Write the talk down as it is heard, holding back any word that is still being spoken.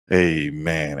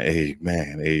Amen,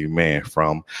 amen, amen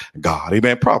from God.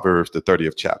 Amen. Proverbs, the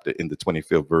 30th chapter in the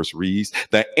 25th verse reads,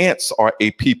 the ants are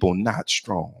a people not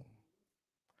strong,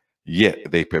 yet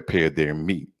they prepare their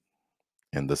meat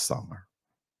in the summer.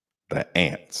 The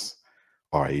ants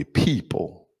are a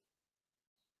people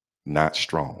not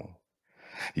strong,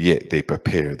 yet they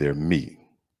prepare their meat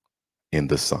in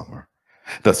the summer.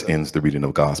 Thus ends the reading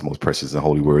of God's most precious and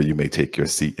holy word. You may take your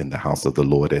seat in the house of the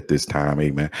Lord at this time.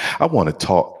 Amen. I want to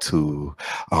talk to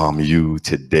you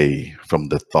today from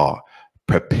the thought,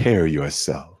 prepare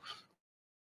yourself.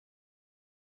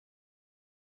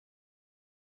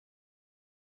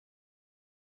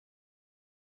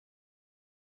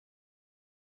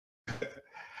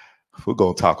 We're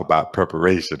going to talk about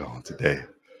preparation on today.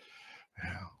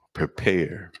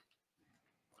 Prepare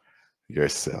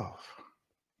yourself.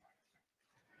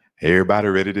 Everybody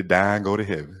ready to die and go to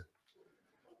heaven.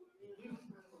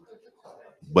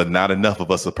 But not enough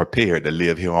of us are prepared to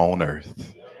live here on earth.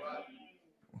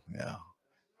 Yeah.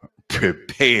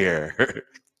 Prepare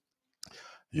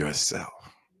yourself.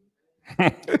 We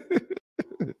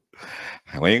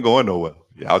ain't going nowhere.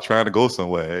 Y'all trying to go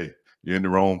somewhere. Hey, you're in the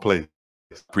wrong place.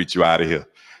 Preach you out of here.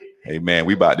 Hey, man,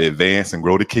 we about to advance and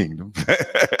grow the kingdom.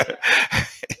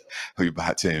 We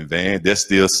about to advance. There's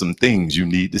still some things you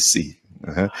need to see.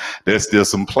 There's still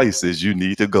some places you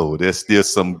need to go. There's still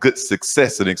some good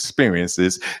success and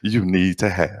experiences you need to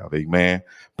have. Amen.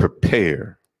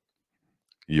 Prepare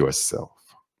yourself.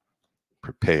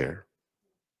 Prepare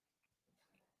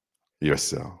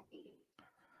yourself.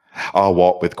 Our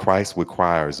walk with Christ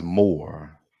requires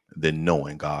more than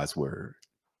knowing God's word.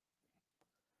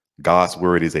 God's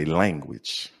word is a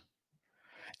language.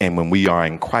 And when we are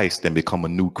in Christ and become a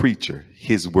new creature,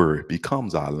 his word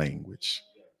becomes our language.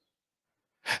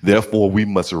 Therefore, we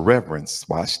must reverence,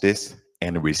 watch this,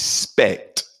 and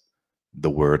respect the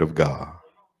word of God.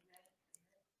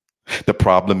 The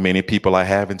problem many people are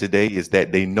having today is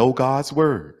that they know God's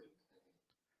word,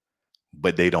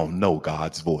 but they don't know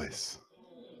God's voice.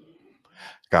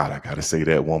 God, I got to say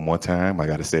that one more time. I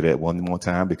got to say that one more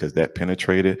time because that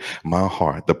penetrated my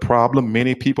heart. The problem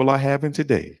many people are having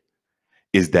today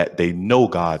is that they know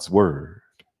God's word,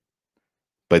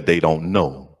 but they don't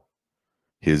know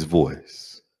his voice.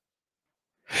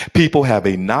 People have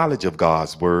a knowledge of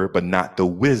God's word, but not the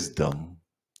wisdom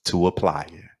to apply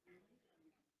it.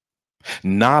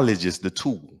 Knowledge is the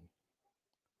tool,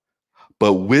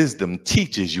 but wisdom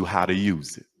teaches you how to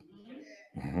use it.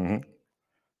 Mm-hmm.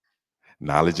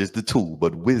 Knowledge is the tool,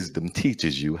 but wisdom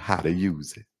teaches you how to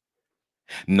use it.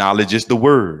 Knowledge is the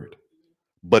word,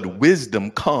 but wisdom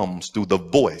comes through the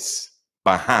voice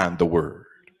behind the word.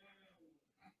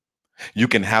 You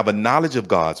can have a knowledge of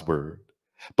God's word,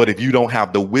 but if you don't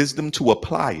have the wisdom to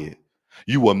apply it,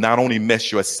 you will not only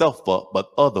mess yourself up, but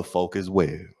other folk as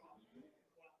well.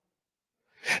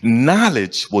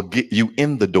 Knowledge will get you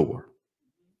in the door,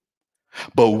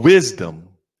 but wisdom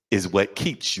is what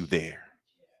keeps you there.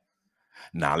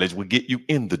 Knowledge will get you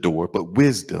in the door, but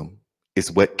wisdom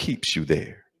is what keeps you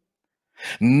there.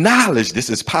 Knowledge,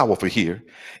 this is powerful here,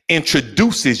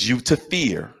 introduces you to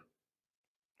fear.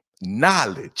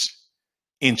 Knowledge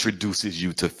introduces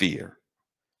you to fear,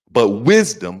 but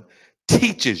wisdom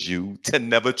teaches you to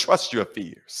never trust your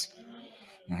fears.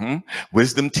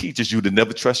 Wisdom teaches you to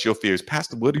never trust your fears.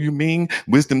 Pastor, what do you mean?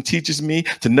 Wisdom teaches me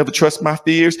to never trust my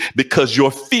fears because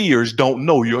your fears don't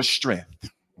know your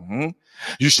strength.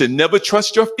 You should never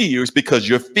trust your fears because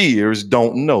your fears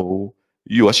don't know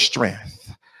your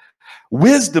strength.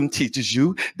 Wisdom teaches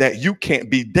you that you can't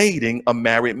be dating a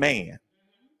married man.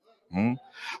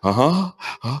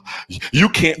 You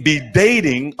can't be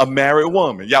dating a married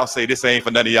woman. Y'all say this ain't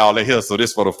for none of y'all in here, so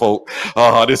this for the folk.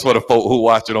 This for the folk who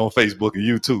watch it on Facebook and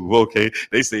YouTube. Okay,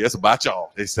 they say it's about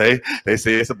y'all. They say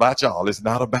it's about y'all. It's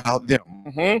not about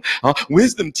them.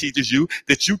 Wisdom teaches you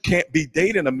that you can't be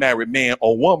dating a married man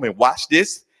or woman. Watch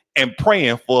this, and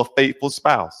praying for a faithful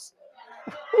spouse.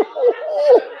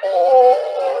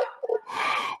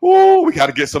 Oh, we got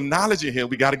to get some knowledge in here.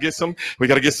 We got to get some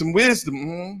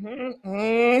wisdom.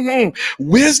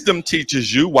 Wisdom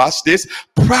teaches you, watch this,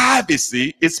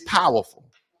 privacy is powerful.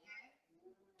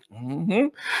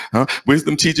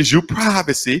 Wisdom teaches you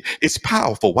privacy is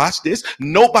powerful. Watch this.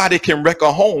 Nobody can wreck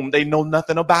a home they know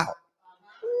nothing about.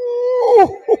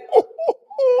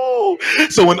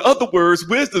 So in other words,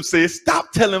 wisdom says,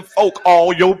 stop telling folk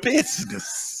all your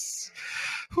business.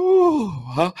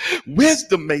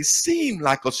 Wisdom may seem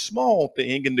like a small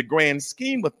thing in the grand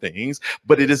scheme of things,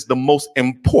 but it is the most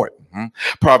important.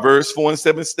 Proverbs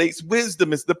 4:7 states,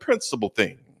 wisdom is the principal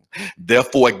thing.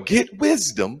 Therefore, get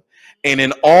wisdom, and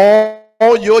in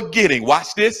all you're getting,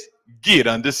 watch this, get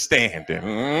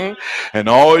understanding. And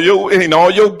all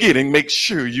your getting, make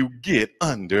sure you get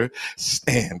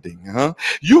understanding.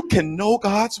 You can know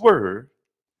God's word,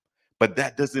 but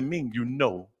that doesn't mean you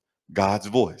know God's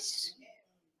voice.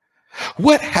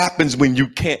 What happens when you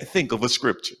can't think of a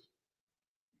scripture?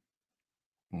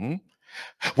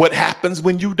 What happens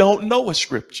when you don't know a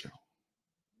scripture?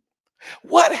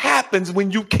 What happens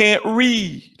when you can't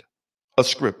read a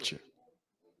scripture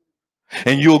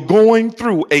and you're going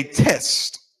through a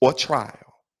test or trial?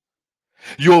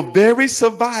 Your very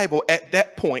survival at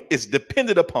that point is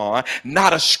dependent upon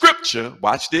not a scripture,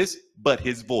 watch this, but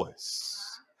his voice.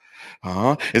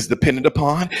 It's dependent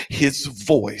upon his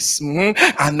voice.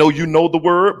 I know you know the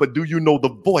word, but do you know the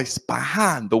voice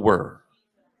behind the word?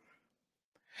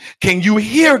 Can you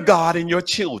hear God in your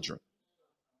children?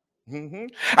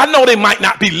 I know they might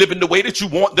not be living the way that you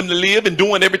want them to live and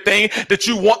doing everything that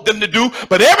you want them to do,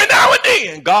 but every now and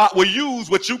then God will use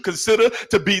what you consider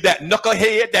to be that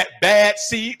knucklehead, that bad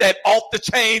seed, that off the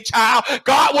chain child.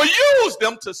 God will use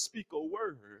them to speak a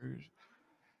word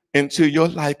into your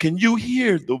life. Can you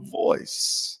hear the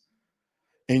voice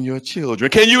in your children?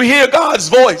 Can you hear God's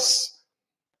voice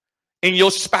in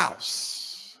your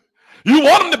spouse? You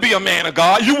want them to be a man of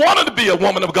God, you want them to be a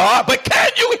woman of God, but can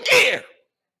you hear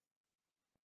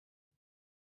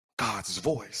God's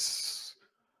voice?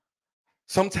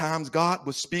 Sometimes God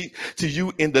will speak to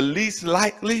you in the least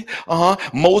likely,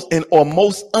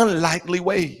 most unlikely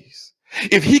ways.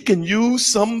 If he can use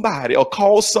somebody or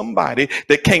call somebody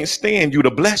that can't stand you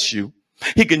to bless you,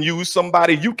 he can use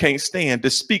somebody you can't stand to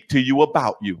speak to you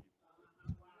about you.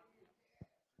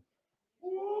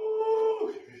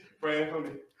 Praying for me.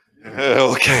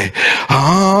 Okay.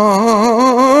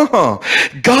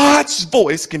 God's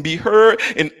voice can be heard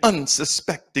in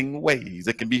unsuspecting ways.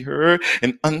 It can be heard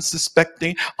in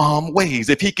unsuspecting ways.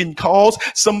 If he can cause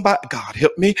somebody, God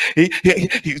help me,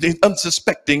 in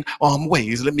unsuspecting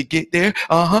ways. Let me get there.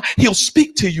 He'll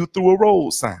speak to you through a road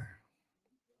sign.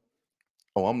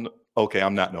 Oh, I'm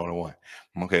not the only one.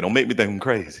 Okay, don't make me think I'm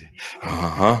crazy.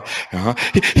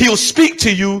 He'll speak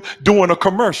to you during a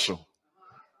commercial.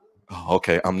 Oh,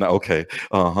 okay, I'm not okay.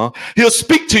 He'll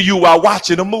speak to you while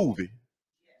watching a movie.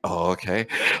 Oh, okay.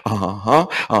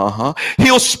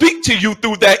 He'll speak to you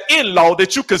through that in-law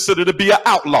that you consider to be an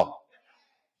outlaw.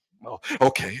 Oh,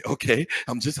 okay.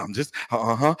 I'm just.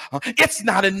 It's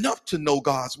not enough to know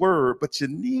God's word, but you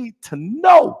need to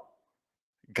know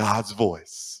God's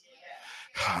voice.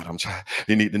 God,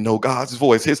 you need to know God's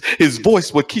voice. His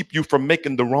voice will keep you from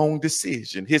making the wrong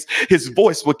decision. His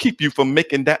voice will keep you from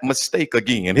making that mistake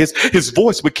again. His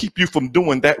voice will keep you from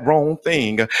doing that wrong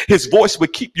thing. His voice will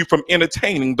keep you from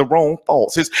entertaining the wrong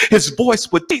thoughts. His voice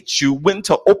will teach you when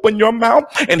to open your mouth,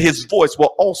 and his voice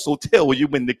will also tell you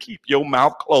when to keep your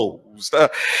mouth closed.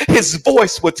 His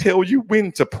voice will tell you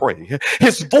when to pray.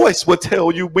 His voice will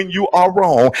tell you when you are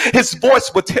wrong. His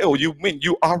voice will tell you when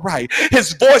you are right.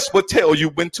 His voice will tell you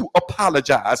when to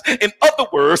apologize. In other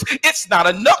words, it's not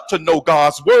enough to know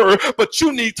God's word, but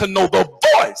you need to know the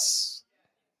voice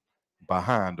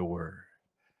behind the word.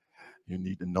 You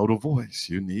need to know the voice.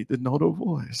 You need to know the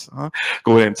voice.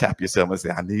 Go ahead and tap yourself and say,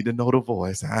 I need to know the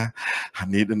voice. I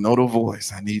need to know the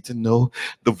voice. I need to know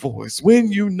the voice.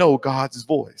 When you know God's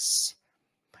voice,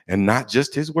 and not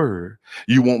just his word,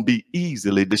 you won't be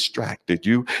easily distracted.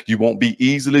 You won't be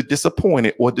easily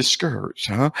disappointed or discouraged.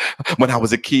 When I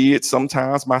was a kid,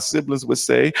 sometimes my siblings would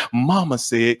say, Mama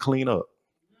said, clean up.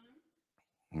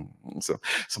 So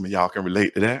some of y'all can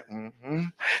relate to that.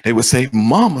 They would say,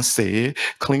 Mama said,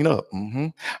 clean up.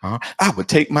 I would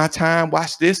take my time.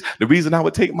 Watch this. The reason I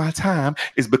would take my time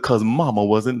is because Mama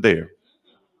wasn't there.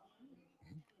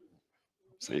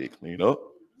 Say, clean up.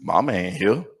 Mama ain't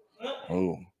here.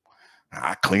 Oh.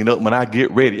 I clean up when I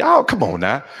get ready. Y'all, come on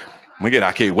now.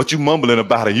 I can't. What you mumbling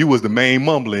about? And you was the main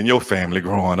mumbler in your family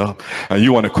growing up, and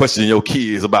you want to question your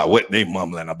kids about what they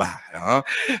mumbling about?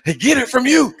 Hey, get it from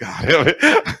you, God.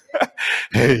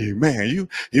 Hey man,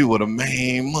 you were the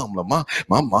main mumbler.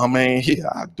 My mama ain't here.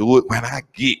 I do it when I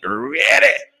get ready.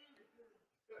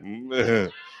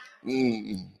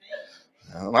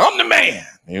 I'm the man,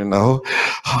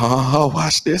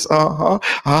 watch this.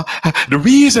 The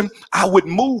reason I would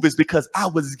move is because I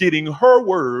was getting her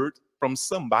word from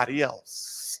somebody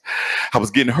else. I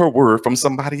was getting her word from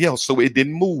somebody else, so it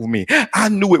didn't move me. I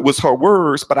knew it was her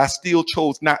words, but I still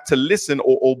chose not to listen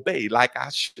or obey like I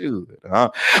should.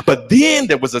 But then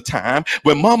there was a time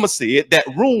when Mama said that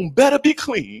room better be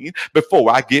clean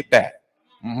before I get back.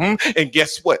 And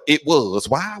guess what? It was.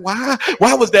 Why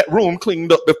was that room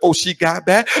cleaned up before she got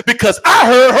back? Because I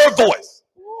heard her voice.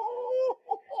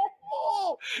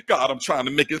 God, I'm trying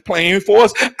to make it plain for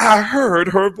us. I heard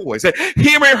her voice.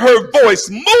 Hearing her voice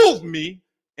moved me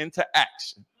into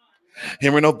action.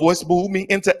 Hearing her voice moved me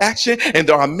into action. And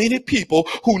there are many people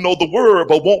who know the word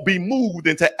but won't be moved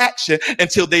into action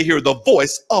until they hear the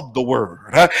voice of the word.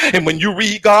 And when you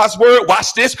read God's word,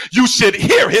 watch this, you should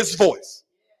hear his voice.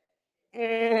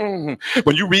 When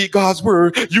you read God's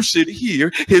word, you should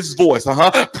hear his voice.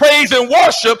 Praise and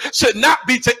worship should not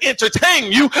be to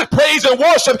entertain you. Praise and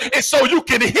worship is so you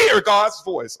can hear God's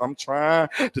voice. I'm trying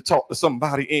to talk to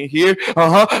somebody in here.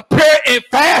 Prayer and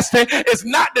fasting is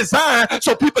not designed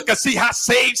so people can see how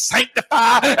saved,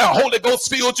 sanctified, and Holy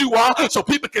Ghost filled you are, so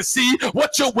people can see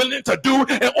what you're willing to do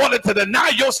in order to deny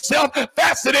yourself.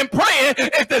 Fasting and praying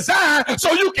is designed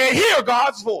so you can hear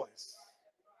God's voice.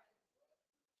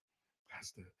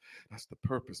 That's the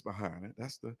purpose behind it.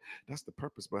 That's the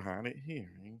purpose behind it.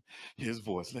 Hearing his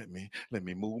voice. Let me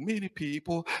move. Many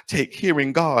people take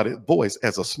hearing God's voice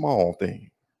as a small thing,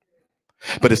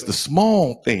 but it's the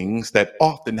small things that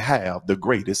often have the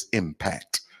greatest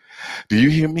impact. Do you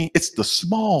hear me? It's the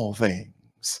small things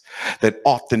that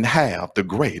often have the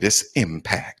greatest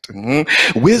impact.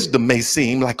 Wisdom may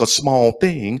seem like a small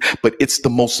thing, but it's the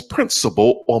most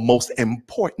principal or most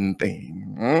important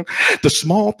thing. The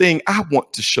small thing I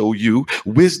want to show you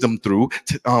wisdom through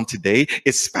today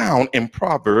is found in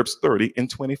Proverbs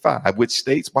 30:25, which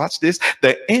states, watch this,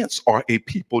 the ants are a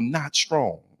people not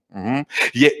strong.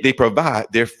 Yet they provide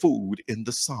their food in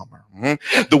the summer.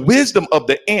 The wisdom of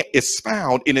the ant is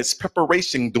found in its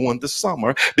preparation during the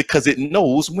summer because it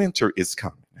knows winter is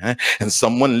coming. And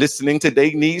someone listening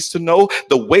today needs to know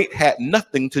the weight had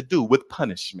nothing to do with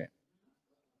punishment.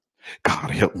 God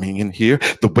help me in here.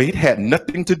 The weight had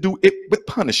nothing to do with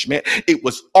punishment. It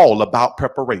was all about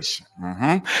preparation.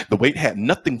 The weight had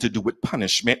nothing to do with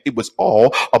punishment. It was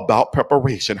all about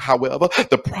preparation. However,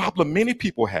 the problem many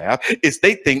people have is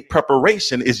they think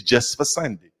preparation is just for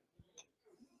Sunday.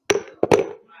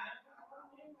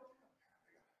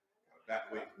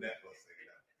 That way, that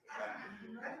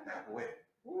way.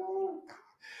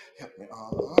 Help me.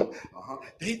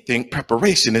 They think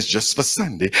preparation is just for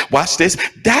Sunday. Watch this.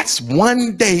 That's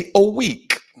one day a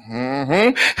week.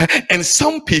 And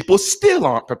some people still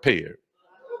aren't prepared.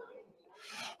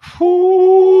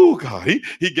 Oh God,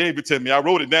 he gave it to me. I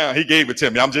wrote it down. He gave it to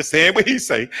me. I'm just saying what he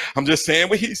say.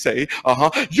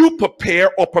 You prepare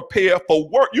or prepare for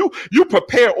work. You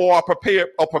prepare or are prepared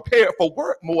for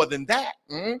work more than that.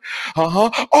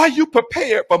 Are you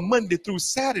prepared for Monday through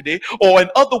Saturday? Or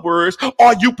in other words,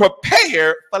 are you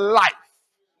prepared for life?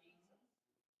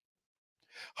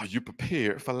 Are you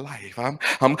prepared for life?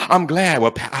 I'm glad,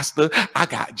 well, Pastor, I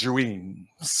got dreams.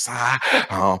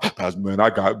 Pastor, man,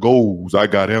 I got goals. I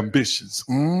got ambitions.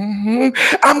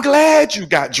 I'm glad you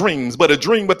got dreams, but a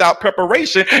dream without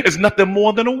preparation is nothing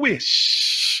more than a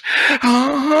wish.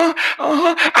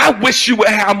 I wish you would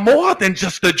have more than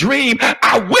just a dream.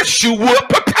 I wish you would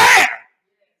prepare.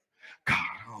 God,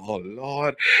 oh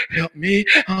Lord, help me.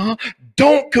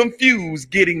 Don't confuse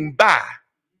getting by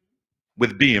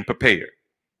with being prepared.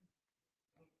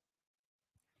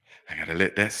 I gotta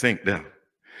let that sink down.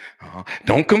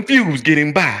 Don't confuse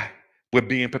getting by with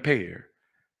being prepared,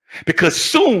 because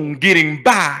soon getting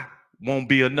by won't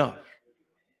be enough.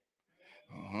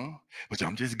 But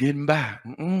I'm just getting by.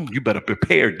 You better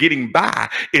prepare. Getting by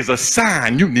is a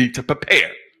sign you need to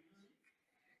prepare.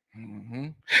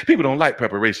 People don't like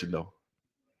preparation though,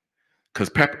 because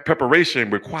preparation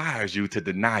requires you to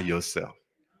deny yourself.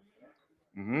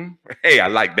 Hey, I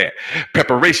like that.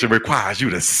 Preparation requires you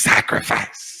to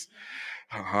sacrifice.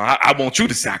 I want you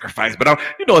to sacrifice, but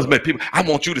as many people, I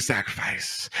want you to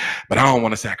sacrifice, but I don't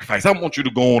want to sacrifice. I want you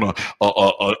to go on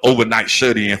a overnight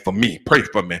shut-in for me. Pray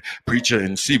for me, preacher,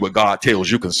 and see what God tells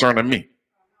you concerning me.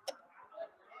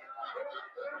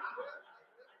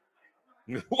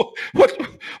 What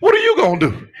are you gonna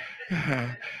do?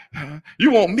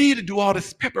 You want me to do all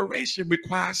this? Preparation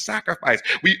requires sacrifice.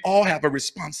 We all have a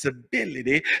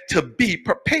responsibility to be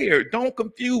prepared. Don't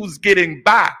confuse getting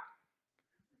by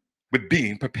with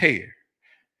being prepared.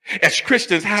 As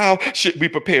Christians, how should we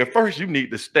prepare? First, you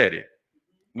need to study.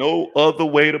 No other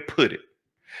way to put it.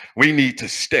 We need to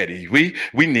study. We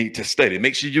need to study.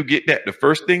 Make sure you get that. The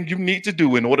first thing you need to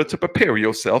do in order to prepare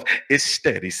yourself is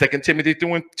study. 2 Timothy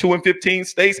 2:15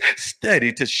 states,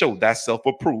 study to show thyself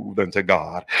approved unto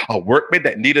God, a workman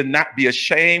that needeth not be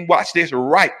ashamed. Watch this,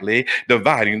 rightly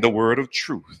dividing the word of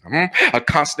truth. A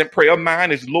constant prayer of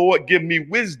mine is, Lord, give me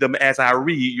wisdom as I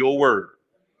read your word.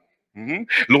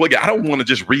 Lord, I don't want to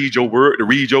just read your word to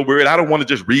read your word. I don't want to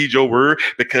just read your word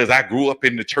because I grew up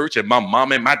in the church and my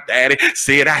mom and my daddy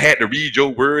said I had to read your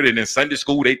word. And in Sunday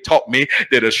school, they taught me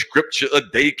that a scripture a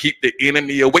day keep the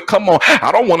enemy away. Come on.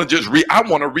 I don't want to just read. I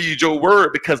want to read your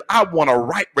word because I want a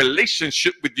right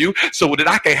relationship with you so that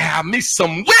I can have me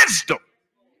some wisdom.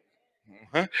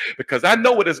 Because I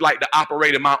know what it's like to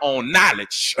operate in my own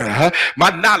knowledge. My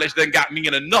knowledge done got me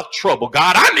in enough trouble.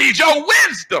 God, I need your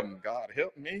wisdom. God,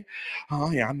 help me. Oh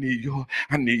yeah, I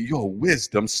need your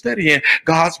wisdom. Studying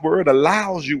God's word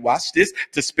allows you, watch this,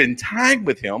 to spend time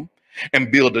with him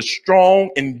and build a strong,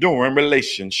 enduring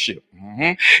relationship.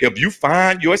 If you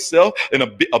find yourself in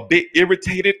a bit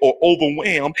irritated or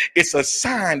overwhelmed, it's a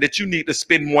sign that you need to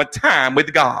spend more time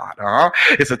with God.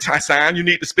 It's a sign you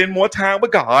need to spend more time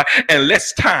with God and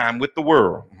less time with the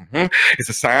world. It's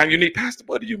a sign you need, Pastor,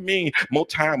 what do you mean more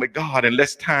time with God and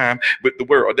less time with the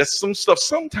world? There's some stuff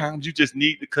sometimes you just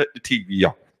need to cut the TV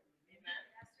off.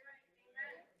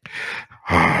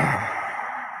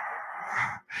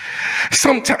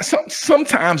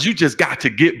 Sometimes you just got to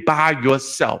get by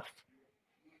yourself.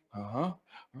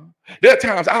 There are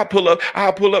times I'll pull up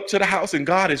to the house and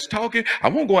God is talking. I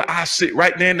won't go and I'll sit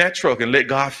right there in that truck and let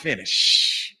God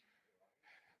finish.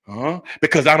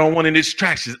 Because I don't want any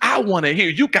distractions. I want to hear.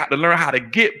 You got to learn how to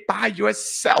get by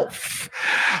yourself.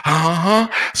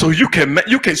 So you can,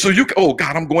 oh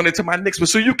God, I'm going into my next one.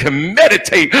 So you can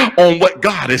meditate on what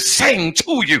God is saying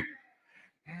to you.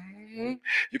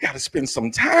 You got to spend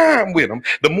some time with him.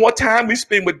 The more time we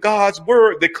spend with God's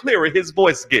word, the clearer his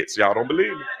voice gets. Y'all don't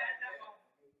believe me?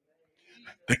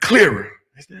 The clearer.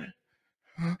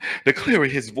 The clearer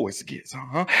his voice gets.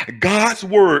 God's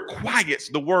word quiets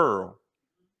the world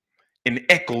and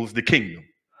echoes the kingdom.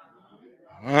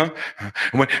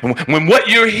 When what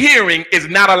you're hearing is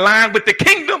not aligned with the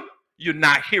kingdom, you're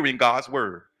not hearing God's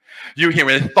word. You're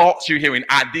hearing thoughts, you're hearing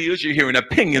ideas, you're hearing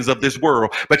opinions of this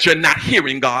world, but you're not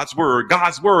hearing God's word.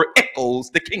 God's word echoes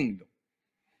the kingdom.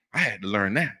 I had to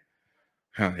learn that.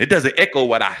 It doesn't echo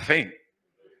what I think.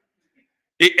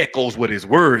 It echoes what his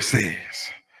word says.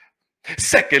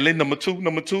 Secondly, number two,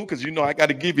 because you know I got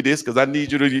to give you this because I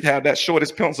need you to have that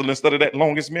shortest pencil instead of that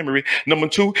longest memory. Number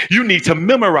two, you need to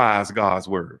memorize God's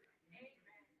word.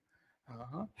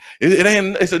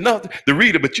 It's enough to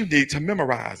read it, but you need to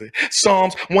memorize it.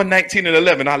 Psalms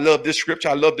 119:11. I love this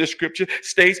scripture.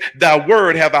 States, thy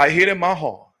word have I hid in my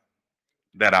heart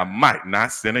that I might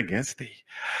not sin against thee.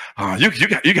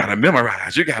 You got to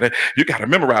memorize. You got to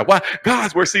memorize. Why?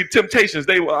 God's word. See, temptations,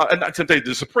 they were not temptations,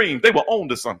 the supreme. They were on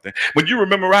to something. When you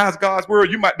memorize God's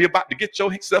word, you might be about to get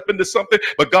yourself into something,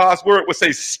 but God's word would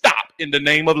say, stop in the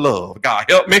name of love. God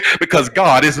help me, because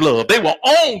God is love. They were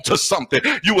on to something.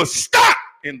 You will stop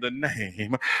in the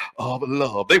name of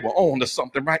love. They were on to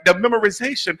something, right? The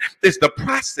memorization is the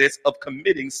process of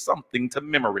committing something to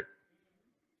memory.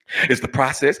 It's the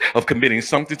process of committing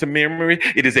something to memory.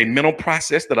 It is a mental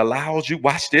process that allows you,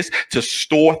 watch this, to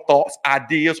store thoughts,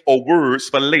 ideas, or words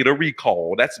for later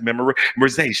recall. That's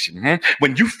memorization.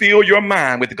 When you fill your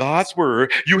mind with God's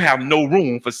word, you have no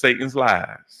room for Satan's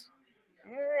lies.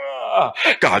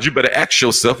 God, you better ask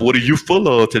yourself, what are you full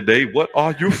of today? What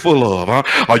are you full of?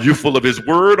 Are you full of his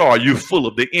word, or are you full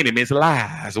of the enemy's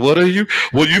lies? What are you?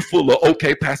 Well, you full of,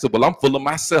 okay, Pastor, well, I'm full of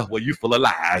myself. Well, you full of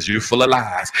lies. You're full of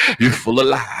lies. You're full of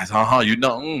lies. You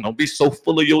know, don't be so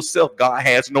full of yourself. God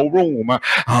has no room.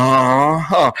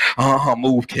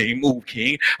 Move,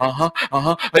 King.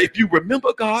 If you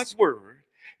remember God's word,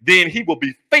 then he will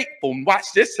be faithful,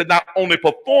 watch this, to not only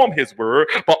perform his word,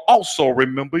 but also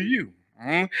remember you.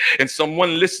 And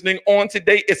someone listening on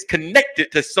today is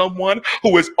connected to someone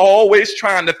who is always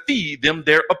trying to feed them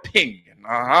their opinion.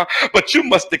 But you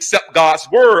must accept God's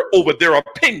word over their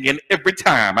opinion every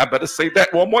time. I better say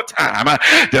that one more time.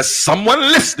 There's someone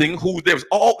listening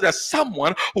there's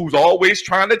someone who's always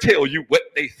trying to tell you what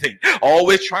they think,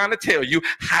 always trying to tell you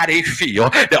how they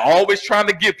feel. They're always trying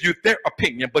to give you their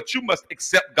opinion, but you must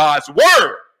accept God's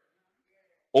word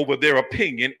over their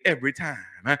opinion every time.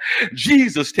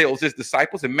 Jesus tells his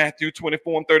disciples in Matthew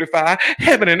 24:35,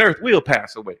 heaven and earth will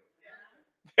pass away.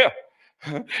 Yeah.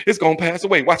 It's going to pass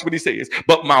away. Watch what he says.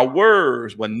 But my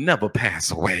words will never pass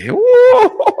away.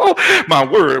 Ooh, my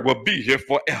word will be here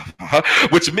forever.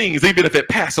 Which means even if it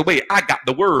pass away, I got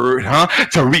the word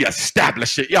to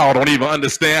reestablish it. Y'all don't even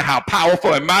understand how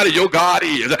powerful and mighty your God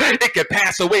is. It can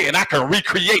pass away and I can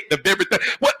recreate the very thing.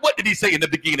 What did he say in the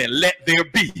beginning? Let there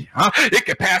be. It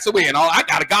can pass away and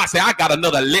God say, I got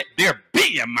another let there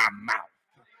be in my mouth.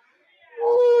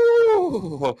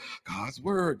 Ooh, God's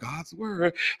word.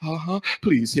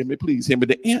 Please hear me.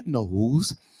 The ant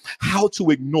knows how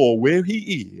to ignore where he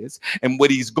is and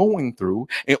what he's going through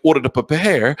in order to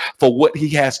prepare for what he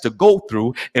has to go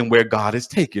through and where God is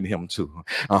taking him to.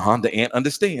 The ant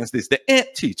understands this. The ant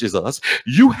teaches us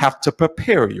you have to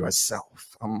prepare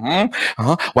yourself.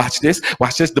 Watch this.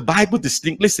 Watch this. The Bible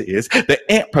distinctly says the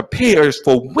ant prepares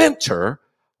for winter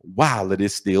while it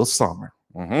is still summer.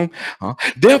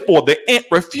 Therefore, the ant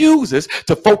refuses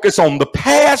to focus on the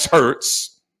past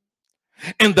hurts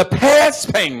and the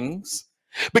past pains,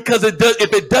 because if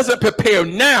it doesn't prepare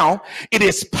now, it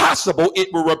is possible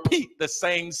it will repeat the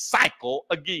same cycle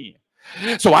again.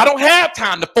 So I don't have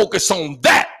time to focus on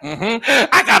that.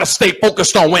 I got to stay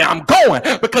focused on where I'm going,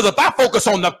 because if I focus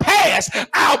on the past,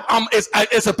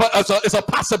 it's a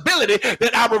possibility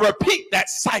that I will repeat that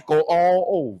cycle all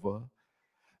over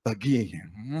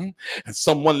again. And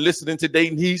someone listening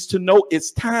today needs to know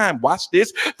it's time, watch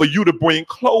this, for you to bring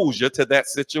closure to that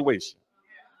situation.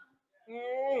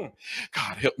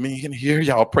 God help me in here.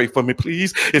 Y'all pray for me,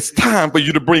 please. It's time for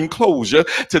you to bring closure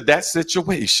to that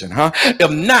situation.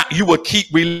 If not, you will keep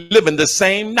reliving the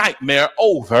same nightmare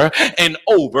over and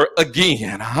over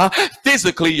again.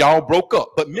 Physically, y'all broke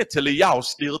up, but mentally, y'all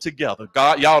still together.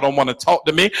 God, y'all don't want to talk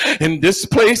to me in this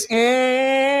place.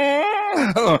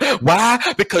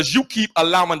 Why? Because you keep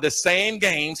allowing the same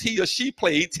games he or she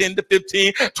played 10 to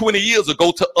 15, 20 years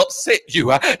ago to upset you.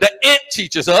 The ant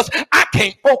teaches us I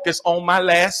can't focus on my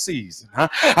last season.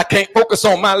 I can't focus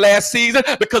on my last season,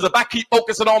 because if I keep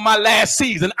focusing on my last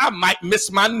season, I might miss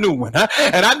my new one.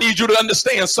 And I need you to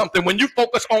understand something. When you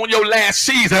focus on your last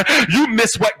season, you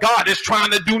miss what God is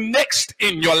trying to do next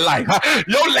in your life.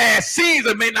 Your last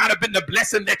season may not have been the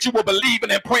blessing that you were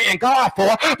believing and praying God for,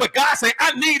 but God said,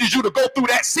 I needed you to go through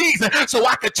that season so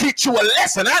I could teach you a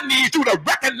lesson. I need you to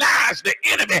recognize the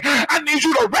enemy. I need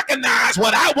you to recognize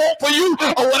what I want for you,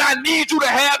 or what I need you to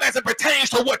have as it pertains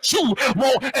to what you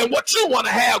want and what you want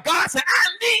to have. God said, I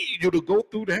need you to go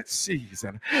through that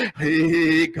season.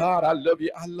 Hey, God, I love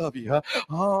you. I love you.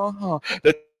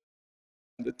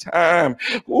 The time,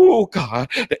 oh God,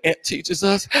 the ant teaches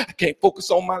us I can't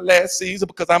focus on my last season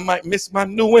because I might miss my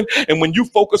new one. And when you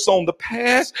focus on the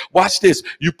past, watch this,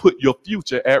 you put your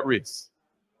future at risk.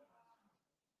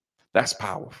 That's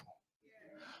powerful.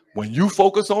 When you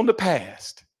focus on the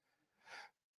past,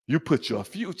 you put your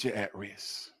future at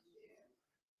risk.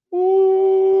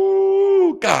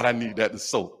 Ooh, God, I need that to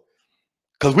soak.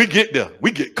 Because we get there, we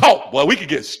get caught, boy, we could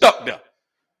get stuck there.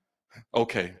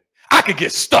 Okay, I could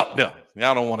get stuck there.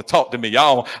 Y'all don't want to talk to me.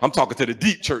 Y'all, I'm talking to the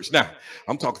deep church now.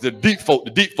 I'm talking to the deep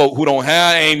folk who don't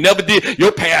have, ain't never did.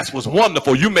 Your past was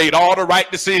wonderful. You made all the right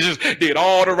decisions, did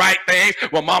all the right things.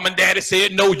 When mom and daddy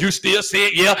said no, you still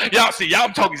said yeah. Y'all see,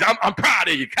 y'all, I'm proud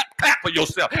of you. Clap for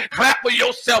yourself. Clap for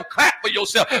yourself. Clap for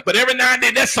yourself. But every now and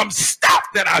then, there's some stuff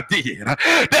that I did.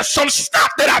 There's some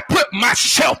stuff that I put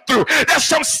myself through. There's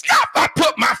some stuff I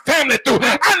put my family through.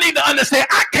 I need to understand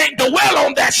I can't dwell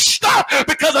on that stuff,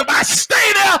 because if I stay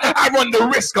there, I run the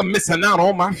risk of missing out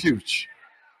on my future.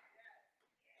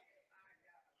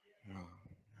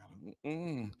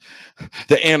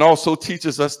 The ant also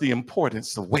teaches us the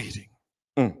importance of waiting.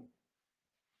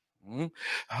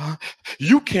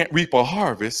 You can't reap a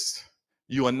harvest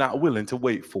you are not willing to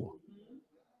wait for.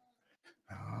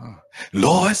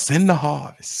 Lord, send the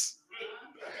harvest.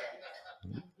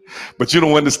 But you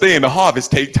don't understand, the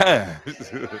harvest take time.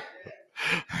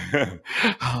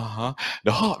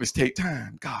 The harvest take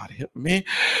time. God help me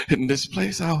in this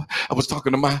place. I was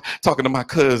talking to my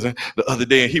cousin the other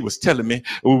day, and he was telling me,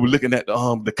 we were looking at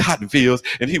the cotton fields,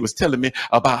 and he was telling me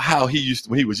about how he used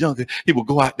to, when he was younger, he would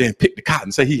go out there and pick the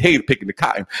cotton. Say he hated picking the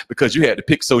cotton because you had to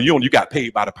pick, so you got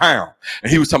paid by the pound.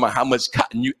 And he was talking about how much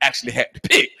cotton you actually had to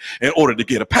pick in order to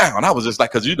get a pound. I was just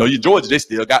like, because you Georgia, they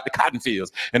still got the cotton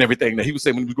fields and everything. That he was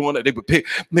saying when we were going there, they would pick,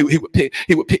 he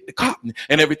would pick the cotton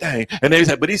and everything. And they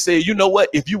said, but he said, you know what?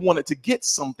 If you wanted to get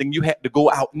something, you had to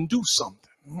go out and do something.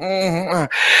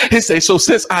 He said, so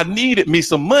since I needed me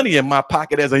some money in my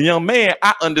pocket as a young man,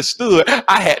 I understood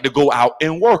I had to go out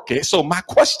and work it. So my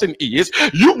question is,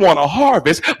 you want a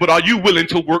harvest, but are you willing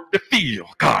to work the field?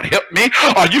 God help me.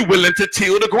 Are you willing to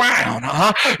till the ground?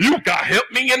 You God help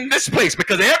me in this place,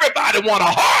 because everybody want a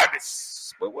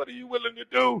harvest, but what are you willing to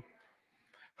do?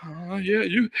 Yeah,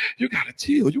 you got to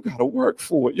till, you got to work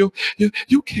for it. You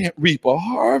can't reap a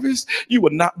harvest you are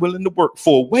not willing to work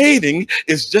for. Waiting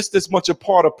is just as much a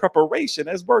part of preparation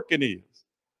as working is.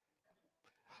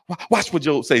 Watch what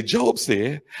Job said. Job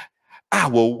said, I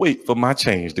will wait for my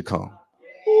change to come.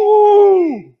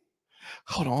 Ooh.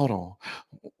 Hold on.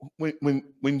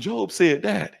 When Job said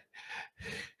that,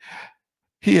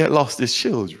 he had lost his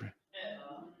children.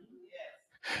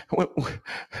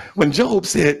 When Job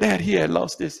said that, he had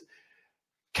lost his.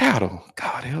 cattle.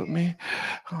 God help me.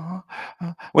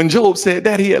 When Job said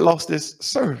that, he had lost his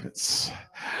servants.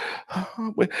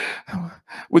 When,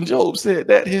 when Job said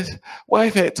that, his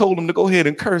wife had told him to go ahead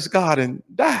and curse God and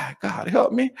die. God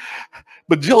help me.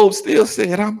 But Job still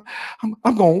said, I'm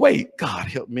going to wait. God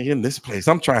help me in this place.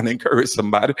 I'm trying to encourage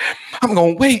somebody. I'm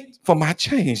going to wait for my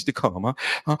change to come.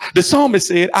 The psalmist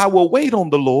said, I will wait on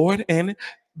the Lord and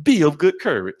be of good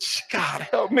courage. God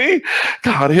help me.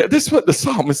 God help. This is what the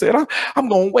psalmist said. I'm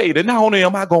going to wait. And not only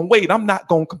am I going to wait, I'm not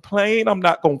going to complain. I'm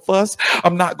not going to fuss.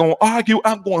 I'm not going to argue.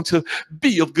 I'm going to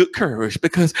be of good courage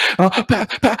because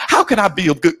how can I be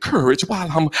of good courage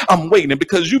while I'm waiting?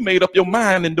 Because you made up your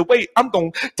mind and to wait. I'm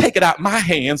going to take it out my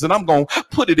hands and I'm going to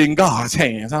put it in God's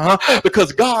hands.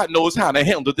 Because God knows how to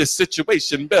handle this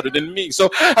situation better than me. So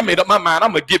I made up my mind.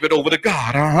 I'm going to give it over to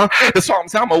God. The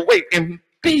psalmist said, I'm going to wait and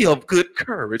be of good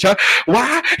courage.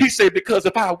 Why? He said, because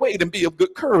if I wait and be of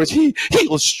good courage, he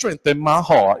will strengthen my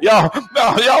heart. Y'all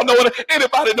know what,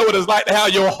 anybody know what it's like to have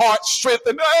your heart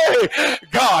strengthened? Hey,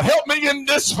 God, help me in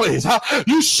this place.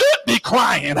 You should be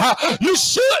crying. You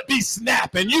should be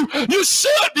snapping. You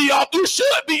should be off. You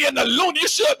should be in the loony. You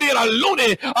should be in a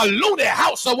loony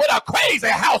house or with a crazy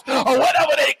house or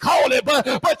whatever they call it.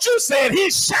 But you said he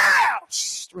shall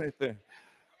strengthen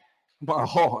my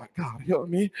heart. God help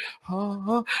me.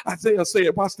 Isaiah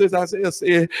said, watch this. Isaiah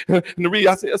said,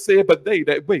 Isaiah said, but they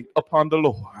that wait upon the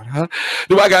Lord.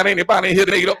 Do I got anybody here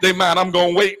that made up their mind? I'm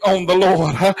going to wait on the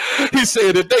Lord. He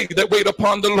said, the they that wait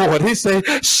upon the Lord, he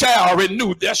said, shall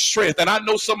renew their strength. And I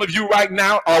know some of you right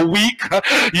now are weak.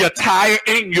 You're tired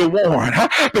and you're worn.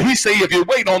 But he said, if you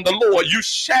wait on the Lord, you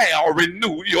shall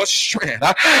renew your strength.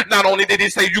 Not only did he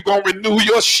say you're going to renew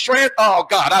your strength. Oh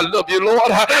God, I love you,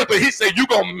 Lord. But he said, you're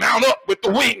going to mount up with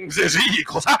the wings as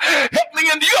eagles. Help me.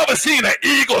 And you ever seen an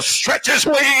eagle stretch his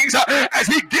wings as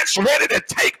he gets ready to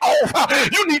take off?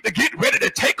 You need to get ready to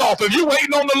take off. If you're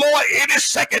waiting on the Lord any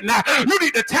second now, you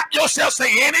need to tap yourself, say,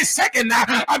 any second now,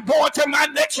 I'm going to my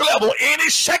next level. Any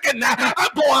second now, I'm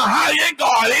going higher in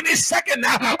God. Any second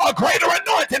now, a greater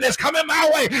anointing is coming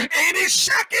my way. Any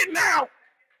second now.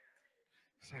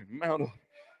 Say, mount up.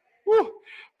 Woo.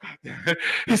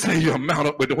 He said, you'll mount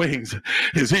up with the wings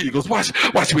as eagles. Watch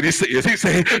what he says. He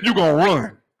said, you're going to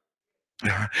run.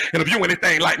 And if you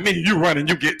anything like me, you run and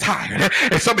you get tired.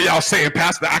 And some of y'all saying,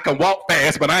 Pastor, I can walk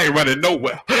fast, but I ain't running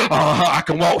nowhere. I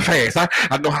can walk fast.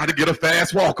 I know how to get a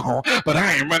fast walk on, but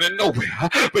I ain't running nowhere.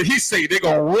 But he said they're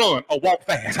going to run or walk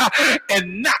fast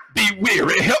and not be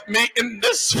weary. Help me in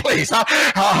this place.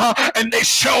 And they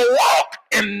shall walk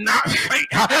and not faint.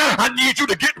 I need you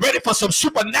to get ready for some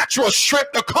supernatural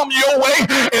strength to come your way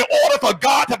in order for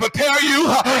God to prepare you,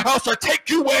 to take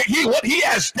you where what he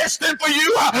has destined for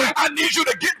you. I need you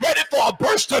to get ready for a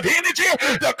burst of energy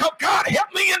to come. God,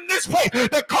 help me in this place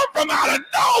to come from out of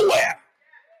nowhere.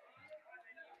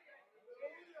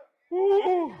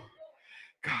 Ooh.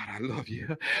 God, I love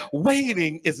you.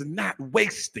 Waiting is not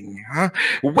wasting.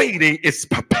 Waiting is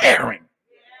preparing.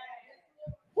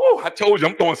 Woo, I told you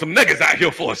I'm throwing some niggas out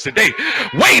here for us today.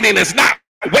 Waiting is not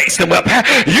wasting. Well,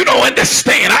 you don't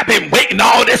understand. I've been waiting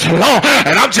all this long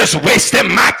and I'm just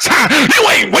wasting my time. You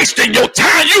ain't wasting your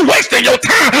time. You wasting your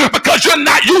time because you're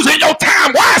not using your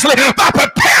time wisely by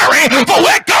preparing for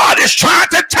where God is trying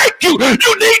to take you.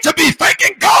 You need to be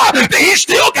thanking God that he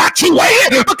still got you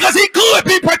waiting because he could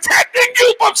be protecting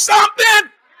you from something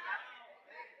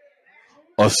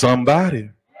or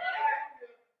somebody.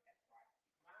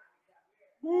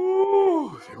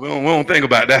 Ooh, we don't think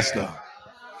about that stuff.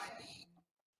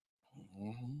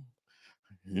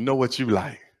 You know what you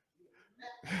like.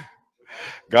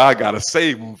 God got to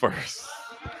save them first.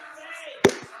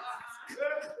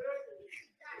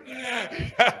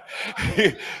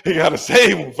 He got to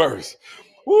save them first.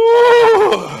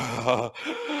 Ooh.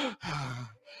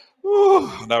 Ooh.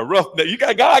 Now, rough.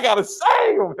 God got to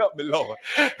save them. Help me, Lord.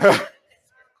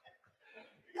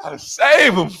 Gotta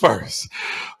save them first.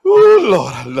 Oh,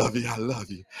 Lord, I love you. I love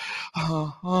you.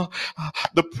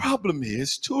 The problem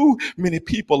is too many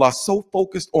people are so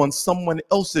focused on someone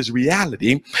else's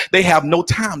reality, they have no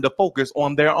time to focus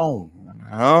on their own.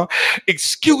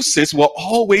 Excuses will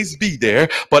always be there,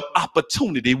 but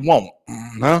opportunity won't.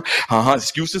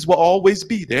 Excuses will always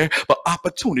be there, but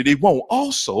opportunity won't.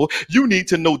 Also, you need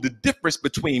to know the difference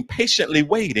between patiently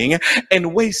waiting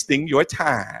and wasting your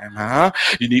time.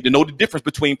 You need to know the difference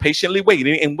between patiently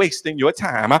waiting and wasting your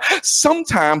time.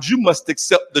 Sometimes you must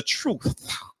accept the truth.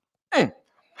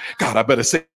 God, I better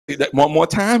say that one more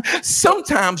time.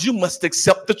 Sometimes you must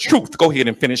accept the truth. Go ahead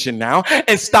and finish it now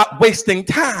and stop wasting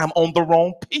time on the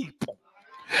wrong people.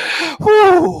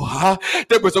 Whew,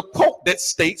 there was a quote that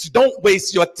states, don't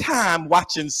waste your time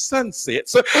watching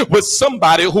sunsets with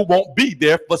somebody who won't be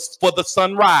there for the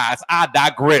sunrise. I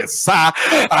digress.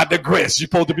 I digress. Y'all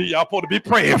supposed to be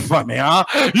praying for me, huh?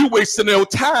 You wasting your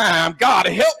time. God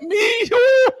help me.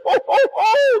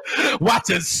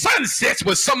 Watching sunsets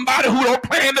with somebody who don't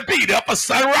plan to be there for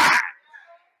sunrise.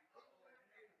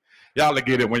 Y'all will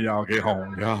get it when y'all get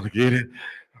home. Y'all will get it.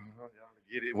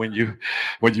 Get it when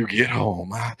you get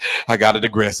home. I gotta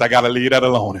digress. I gotta leave that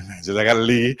alone. I gotta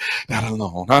leave that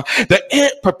alone. The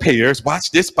ant prepares,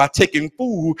 watch this, by taking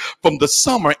food from the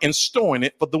summer and storing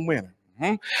it for the winter.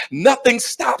 Nothing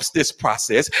stops this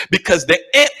process because the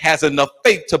ant has enough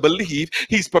faith to believe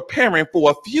he's preparing for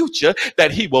a future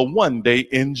that he will one day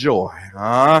enjoy.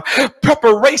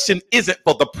 Preparation isn't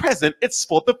for the present, it's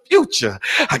for the future.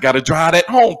 I got to drive that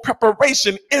home.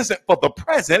 Preparation isn't for the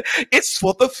present, it's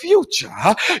for the future.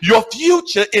 Your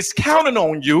future is counting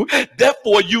on you,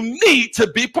 therefore you need to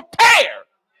be prepared.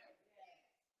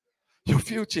 Your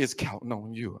future is counting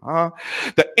on you.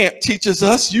 The ant teaches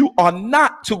us you are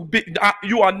not to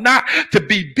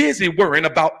be busy worrying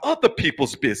about other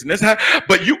people's business,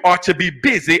 but you are to be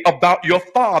busy about your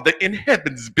Father in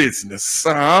heaven's business.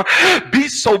 Be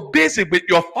so busy with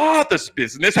your Father's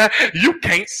business, you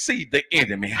can't see the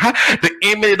enemy. The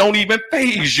enemy don't even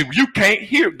faze you. You can't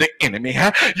hear the enemy.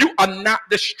 You are not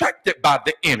distracted by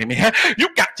the enemy.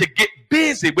 You got to get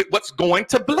busy with what's going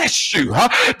to bless you.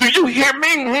 Do you hear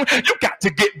me? You got to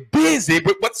get busy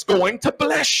with what's going to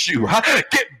bless you.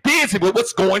 Get busy with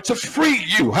what's going to free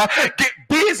you. Get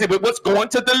busy with what's going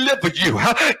to deliver you.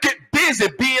 Get busy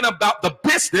being about the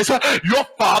business your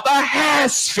Father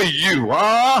has for you.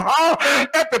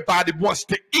 Everybody wants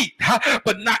to eat,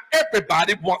 but not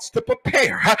everybody wants to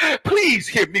prepare. Please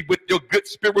hear me with your good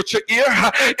spiritual ear.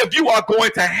 If you are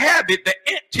going to have it, the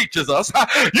ant teaches us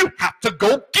you have to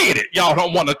go get it. Y'all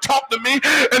don't want to talk to me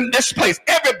in this place.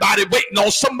 Everybody waiting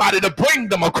on somebody to bring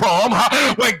them a crumb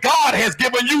when God has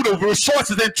given you the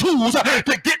resources and tools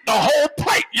to get the whole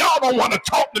plate. Y'all don't want to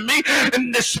talk to me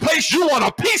in this place. You want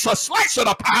a piece, a slice of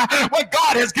the pie when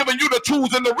God has given you the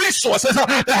tools and the resources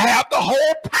to have the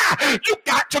whole pie. You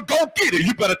got to go get it.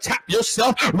 You better tap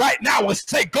yourself right now and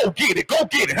say, go get it, go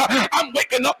get it. I'm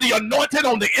waking up the anointing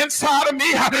on the inside of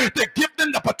me, the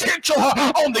gifting, the potential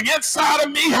on the inside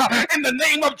of me. In the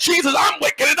name of Jesus, I'm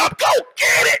waking it up. Go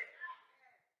get it.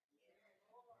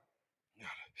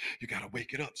 You got to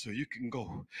wake it up so you can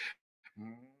go.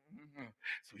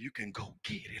 So you can go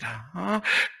get it.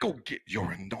 Go get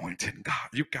your anointing, God.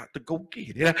 You got to go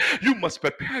get it. You must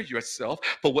prepare yourself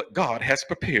for what God has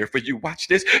prepared for you. Watch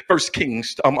this. 1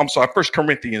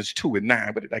 Corinthians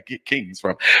 2:9. Where did I get Kings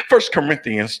from? 1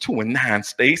 Corinthians 2:9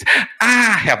 states,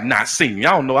 I have not seen.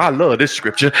 Y'all know I love this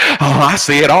scripture. I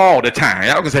say it all the time.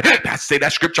 Y'all can say, I say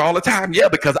that scripture all the time. Yeah,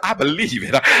 because I believe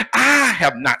it. I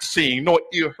have not seen, nor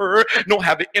ear heard, nor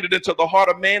have it entered into the heart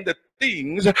of man the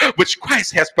things which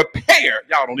Christ has prepared.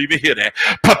 Y'all don't even hear that.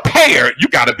 Prepare. You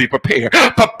got to be prepared.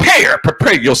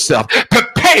 Prepare yourself.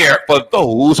 Prepare for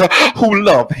those who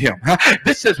love him.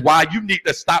 This is why you need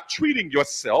to stop treating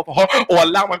yourself or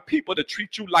allowing people to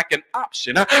treat you like an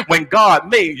option when God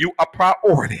made you a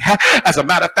priority. As a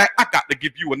matter of fact, I got to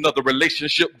give you another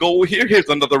relationship goal here. Here's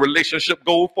another relationship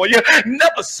goal for you.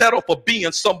 Never settle for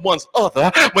being someone's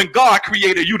other when God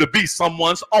created you to be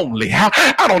someone's only.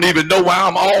 I don't even know why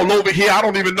I'm all over here. I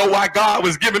don't even know why God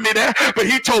was giving me that, but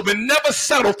he told me never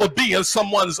settle for being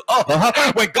someone's other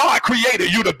when God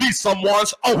created you to be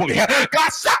someone's only. God,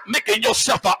 stop making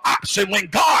yourself an option when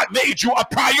God made you a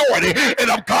priority. And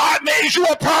if God made you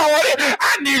a priority,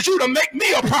 I need you to make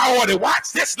me a priority.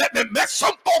 Watch this. Let me mess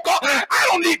some folk up.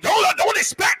 Don't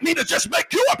expect me to just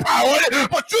make you a priority,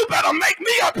 but you better make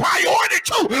me a priority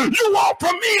too. You want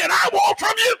from me and I want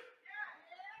from you.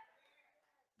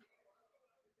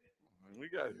 We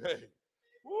got it. Hey.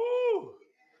 Woo.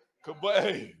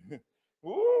 Hey.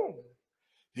 Woo.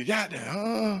 You got that,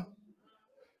 huh?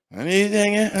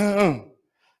 Anything?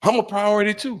 I'm a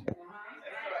priority too.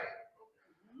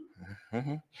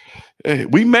 Hey,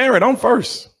 we married. I'm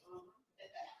first.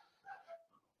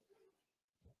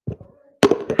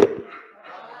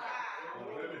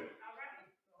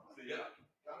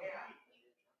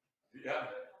 Yeah.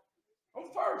 I'm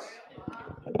first.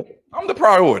 I'm the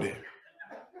priority.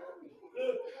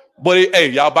 But hey,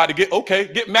 y'all about to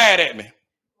get mad at me.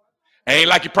 Ain't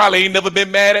like you probably ain't never been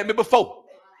mad at me before.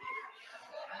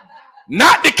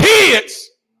 Not the kids.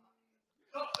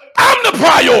 I'm the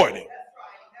priority.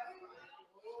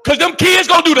 Because them kids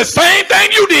gonna do the same thing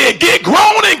you did. Get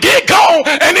grown and get gone.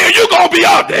 And then you gonna be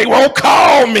up. They won't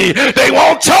call me. They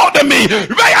won't talk to me.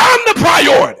 Right? I'm the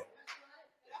priority.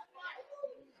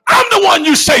 I'm the one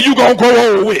you say you're going to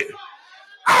grow old with.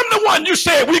 I'm the one you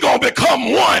said we're going to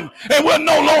become one and we're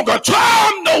no longer two.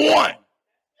 I'm the one.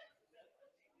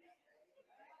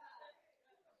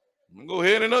 I'm going to go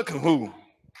ahead and who?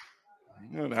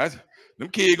 Them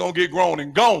kids going to get grown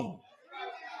and gone.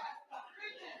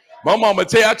 My mama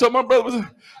tell you, I told my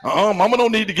brother, mama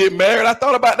don't need to get married. I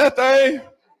thought about that thing.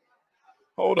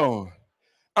 Hold on.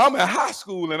 I'm in high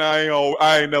school and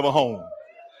I ain't never home.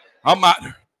 I'm out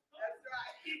there.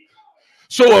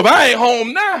 So if I ain't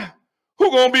home now, who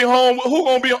gonna be home? Who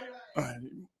gonna be home?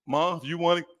 Mom, if you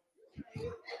want it,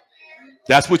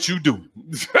 that's what you do.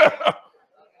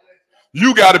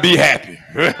 You got to be happy.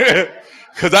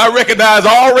 Because I recognize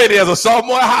already as a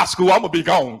sophomore in high school, I'm going to be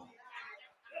gone.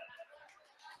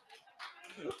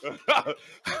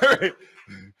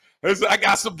 I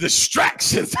got some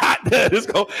distractions out there. It's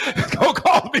going to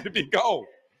cause me to be gone.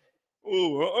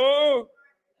 Ooh,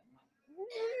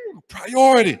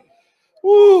 priority.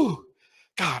 Ooh,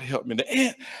 God help me.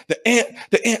 The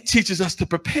ant teaches us to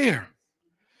prepare.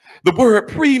 The word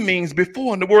pre means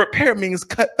before, and the word pair means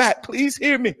cut back. Please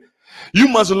hear me. You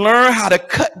must learn how to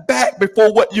cut back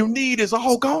before what you need is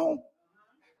all gone.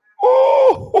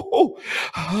 Oh,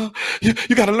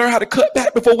 you got to learn how to cut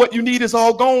back before what you need is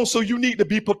all gone. So you need to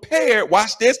be prepared,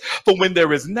 watch this, for when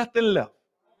there is nothing left.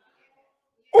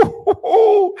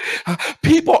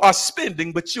 People are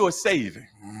spending, but you're saving.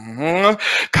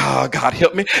 God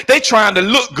help me. They trying to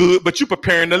look good, but you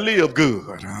preparing to live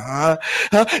good.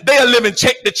 They are living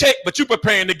check to check, but you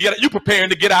preparing to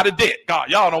get out of debt. God,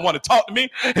 y'all don't want to talk to me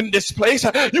in this place.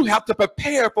 You have to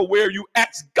prepare for where you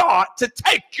ask God to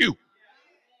take you.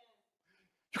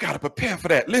 You got to prepare for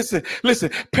that. Listen.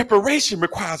 Preparation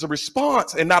requires a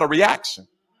response and not a reaction.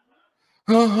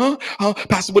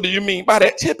 Pastor, what do you mean by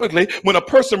that? Typically, when a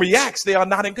person reacts, they are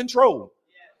not in control.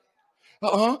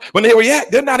 When they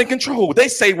react, they're not in control. They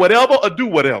say whatever or do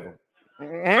whatever.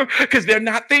 Because they're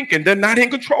not thinking, they're not in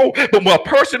control. But when a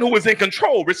person who is in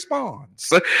control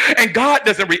responds, and God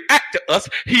doesn't react to us,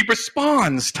 he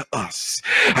responds to us.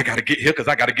 I got to get here because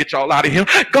I got to get y'all out of here.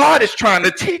 God is trying to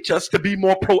teach us to be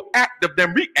more proactive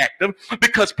than reactive,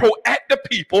 because proactive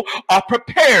people are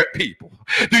prepared people.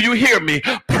 Do you hear me?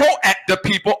 Proactive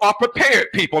people are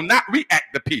prepared people, not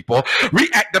reactive people.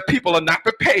 Reactive people are not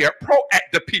prepared.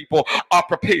 Proactive people are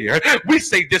prepared. We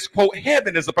say this quote,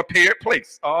 heaven is a prepared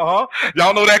place.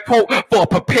 Y'all know that quote, for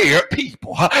prepared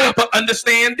people. But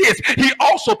understand this, he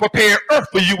also prepared earth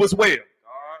for you as well.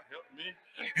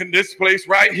 In this place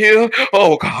right here,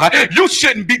 oh God, you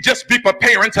shouldn't just be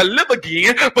preparing to live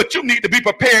again, but you need to be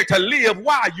prepared to live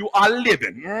while you are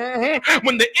living.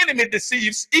 When the enemy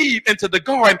deceives Eve into the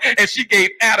garden and she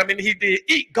gave Adam and he did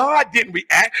eat, God didn't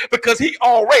react because he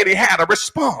already had a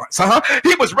response.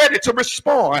 He was ready to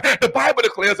respond. The Bible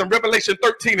declares in Revelation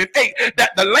 13:8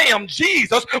 that the Lamb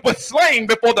Jesus was slain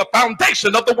before the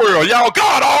foundation of the world. Y'all,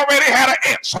 God already had an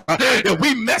answer. If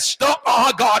we messed up,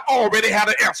 God already had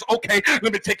an answer. Okay,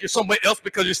 let me take you somewhere else,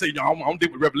 because you say, I don't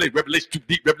deal with Revelation too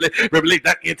deep, Revelation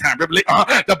that end time, Revelation.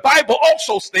 The Bible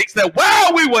also states that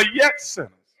while we were yet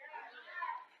sinners,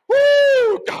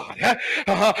 God,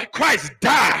 Christ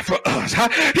died for us.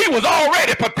 He was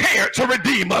already prepared to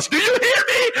redeem us. Do you hear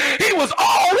me? He was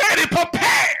already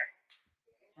prepared.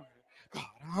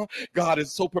 God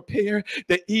is so prepared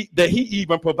that he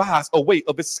even provides a way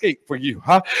of escape for you.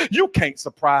 You can't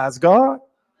surprise God.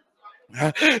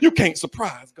 You can't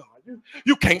surprise God.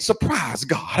 You can't surprise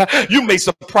God. You may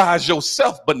surprise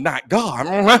yourself, but not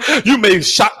God. You may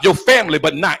shock your family,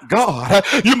 but not God.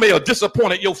 You may have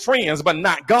disappointed your friends, but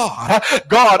not God.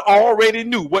 God already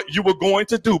knew what you were going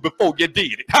to do before you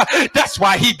did it. That's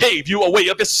why he gave you a way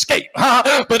of escape.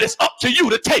 But it's up to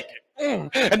you to take it.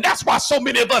 And that's why so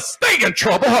many of us stay in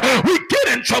trouble. We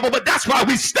get in trouble, but that's why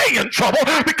we stay in trouble,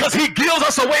 because he gives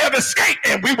us a way of escape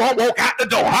and we won't walk out the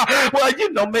door. Well,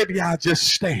 maybe I'll just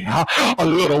stay a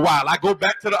little while. I go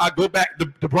back to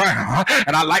Brown,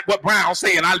 and I like what Brown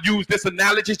say, and I'll use this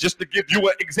analogy just to give you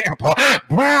an example.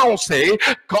 Brown say,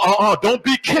 don't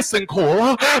be kissing,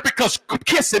 Cora, because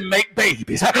kissing make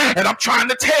babies. And I'm trying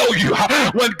to tell you,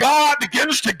 when God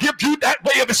begins to give you that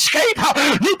way of escape,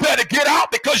 you better get out,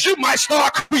 because you might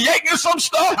start creating some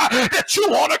stuff that you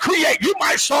want to create. You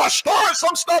might start stirring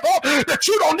some stuff up that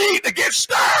you don't need to get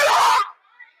stirred up.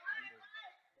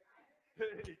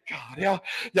 God,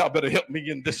 y'all better help me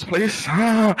in this place.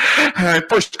 1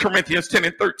 Corinthians 10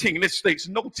 and 13, it states,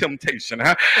 no temptation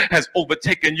has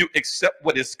overtaken you except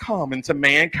what is common to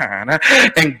mankind.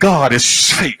 And God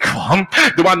is faithful.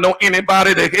 Do I know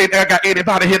anybody I got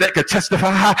anybody here that could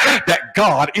testify that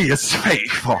God is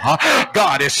faithful?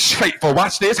 God is faithful.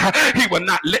 Watch this. He will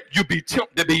not let you be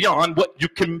tempted beyond what you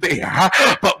can bear.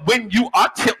 But when you are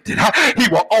tempted, he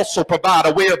will also provide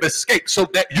a way of escape so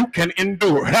that you can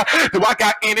endure. Do I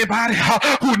got anybody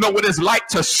who know what it's like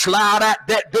to slide out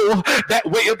that door, that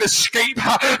way of escape,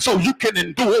 so you can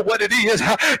endure what it is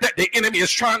that the enemy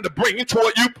is trying to bring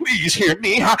toward you? Please hear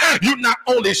me. You not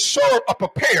only serve a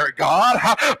prepared God,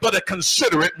 but a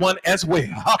considerate one as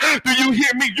well. Do you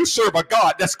hear me? You serve a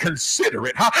God that's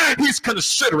considerate. He's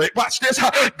considerate. Watch this.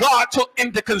 God took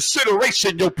into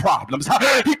consideration your problems.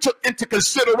 He took into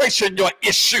consideration your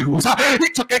issues. He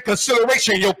took into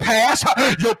consideration your past,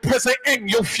 your present, and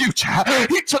your future.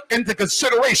 He took into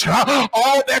consideration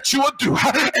all that you will do.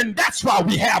 And that's why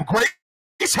we have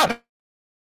grace.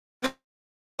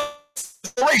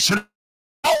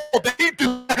 All that he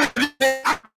do.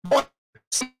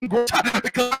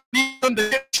 Because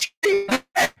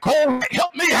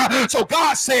help me. So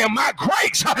God saying, my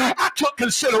grace, I took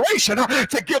consideration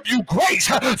to give you grace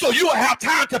so you will have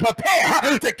time to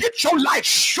prepare to get your life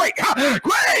straight.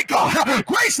 Great God,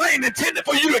 grace ain't intended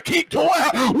for you to keep doing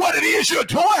what it is you're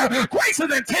doing. Grace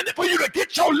is intended for you to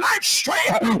get your life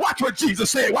straight. Watch what Jesus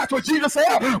said. Watch what Jesus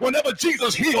said. Whenever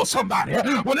Jesus healed somebody,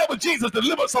 whenever Jesus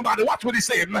delivered somebody, watch what he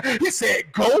said. He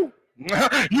said, go.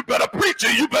 You better preach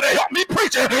it. You better help me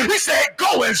preach it. He said,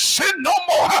 go and sin no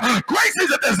more. Grace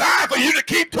isn't designed for you to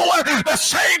keep doing the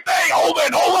same thing over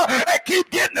and over and keep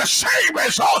getting the same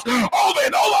results over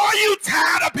and over. Are you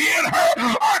tired of being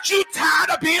hurt? Aren't you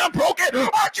tired of being broken?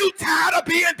 Aren't you tired of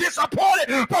being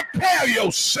disappointed? Prepare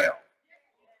yourself.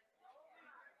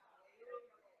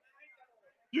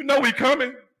 You know he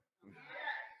coming.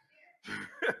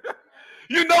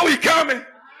 You know he coming.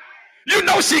 You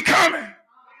know she coming.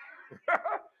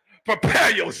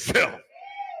 Prepare yourself.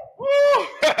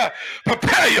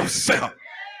 Prepare yourself.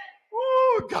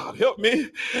 Oh, God, help me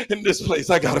in this place.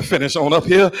 I got to finish on up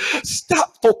here.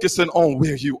 Stop focusing on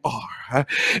where you are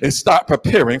and start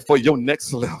preparing for your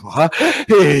next level.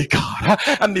 Hey, God,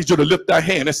 I need you to lift that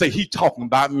hand and say, he talking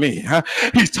about me.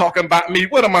 He's talking about me.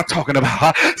 What am I talking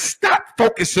about? Stop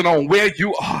focusing on where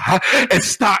you are and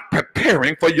start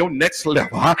preparing for your next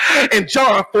level. In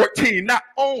John 14, not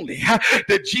only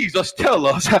did Jesus tell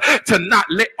us to not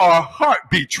let our heart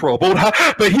be troubled,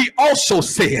 but he also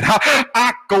said,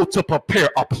 I go to prepare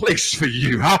a place for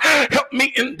you. Help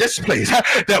me in this place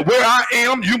that where I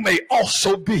am, you may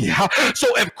also be. So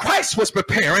if Christ was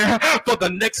preparing for the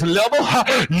next level,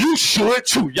 you should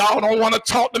too. Y'all don't want to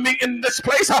talk to me in this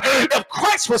place. If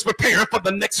Christ was preparing for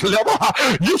the next level,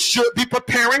 you should be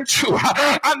preparing too.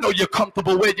 I know you're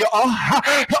comfortable where you are.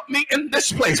 Help me in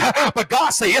this place. But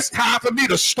God say it's time for me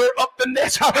to stir up the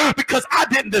nest because I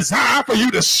didn't design for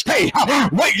you to stay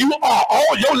where you are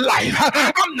all your life.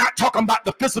 I'm not talking about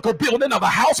the physical building of a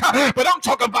house, but I'm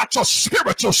talking about your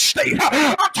spiritual state.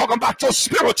 I'm talking about your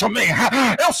spiritual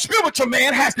man. Your spiritual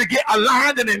man has to get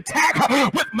aligned and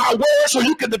intact with my word so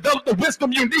you can develop the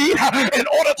wisdom you need in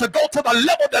order to go to the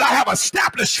level that I have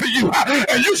established for you.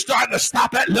 And you starting to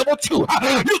stop at level 2.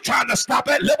 You trying to stop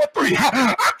at level 3.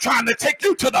 I'm trying to take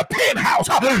you to the penthouse.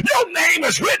 Your name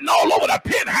is written all over the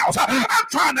penthouse. I'm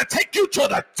trying to take you to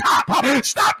the top.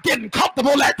 Stop getting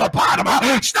comfortable at the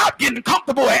bottom. Stop getting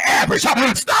comfortable at average.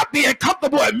 Stop being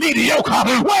comfortable at mediocre.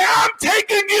 Where I'm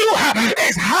taking you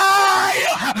is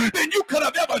higher than you could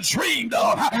have ever dreamed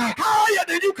of, higher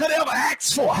than you could ever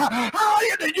ask for,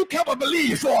 higher than you could ever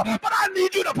believe for. But I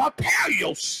need you to prepare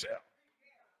yourself.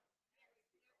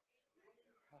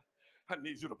 I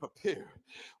need you to prepare.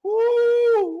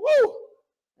 Woo, woo.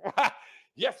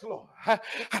 Yes, Lord.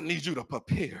 I need you to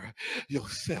prepare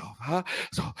yourself.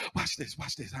 So watch this.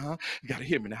 You got to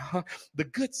hear me now. The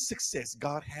good success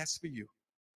God has for you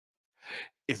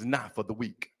is not for the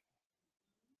weak.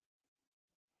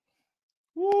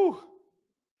 Woo.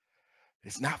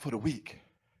 It's not for the weak.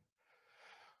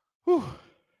 Woo.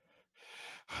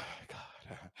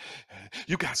 God.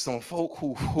 You got some folk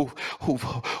who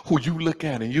you look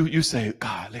at and you say,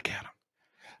 God, look at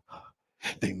them.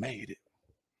 They made it.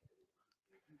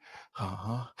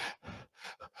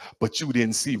 But you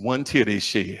didn't see one tear they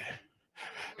shed.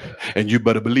 And you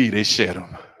better believe they shed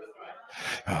them.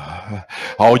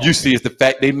 All you see is the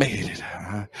fact they made it.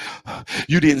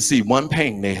 You didn't see one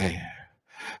pain they had.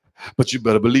 But you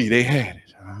better believe they had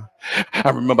it. I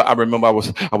remember I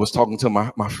was talking to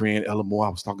my friend Ella Moore. I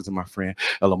was talking to my friend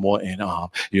Ella Moore, and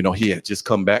you know, he had just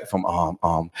come back from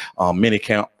mini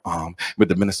camp with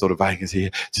the Minnesota Vikings. He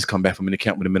had just come back from mini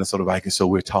camp with the Minnesota Vikings. So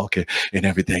we're talking and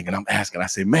everything, and I'm asking, I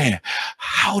say, man,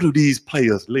 how do these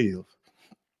players live?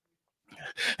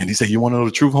 And he said, you want to know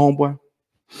the truth, homeboy?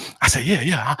 I said,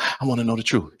 yeah, I want to know the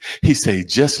truth. He said,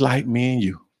 just like me and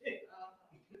you.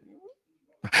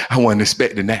 I wasn't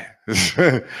expecting that.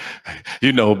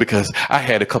 You know, because I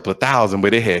had a couple of thousand,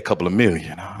 but they had a couple of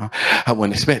million. I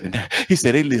wasn't expecting that. He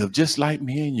said, they live just like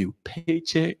me and you,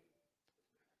 paycheck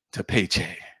to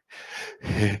paycheck.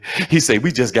 He said,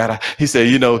 we just got he said,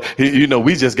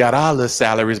 we just got our little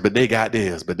salaries, but they got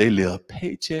theirs, but they live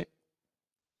paycheck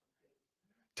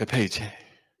to paycheck.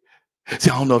 See,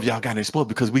 I don't know if y'all got any sport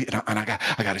because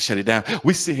I got to shut it down.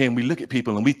 We sit here and we look at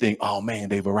people and we think, oh man,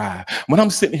 they've arrived. When I'm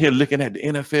sitting here looking at the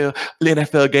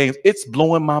NFL games, it's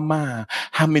blowing my mind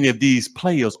how many of these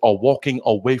players are walking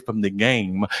away from the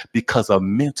game because of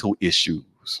mental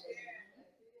issues.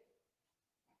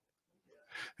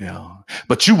 Yeah,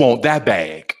 but you want that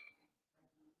bag.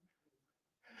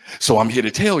 So I'm here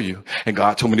to tell you, and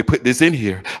God told me to put this in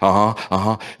here.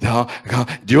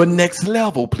 Your next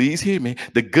level, please hear me.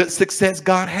 The good success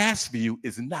God has for you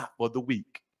is not for the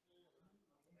weak.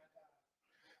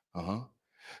 I'm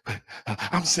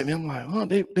sitting there, I'm like, oh,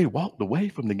 they walked away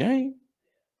from the game.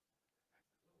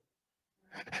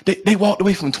 They walked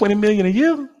away from 20 million a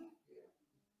year.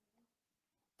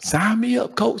 Sign me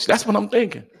up, coach. That's what I'm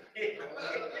thinking.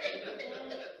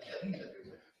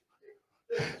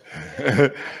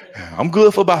 I'm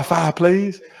good for about 5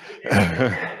 plays.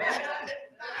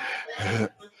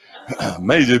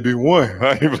 May just be one.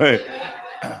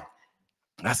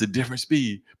 That's a different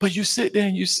speed. But you sit there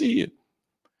and you see it.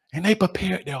 And they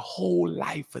prepared their whole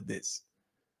life for this.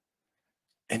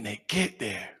 And they get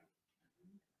there.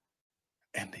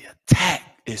 And the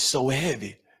attack is so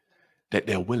heavy that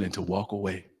they're willing to walk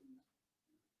away.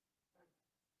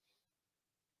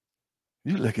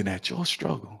 You're looking at your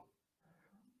struggle.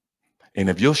 And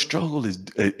if your struggle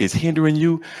is hindering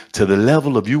you to the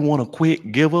level of you want to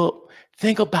quit, give up,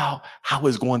 think about how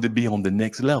it's going to be on the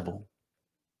next level.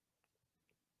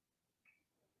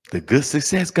 The good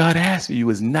success God has for you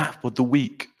is not for the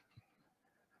weak.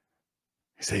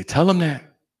 He said, tell them that.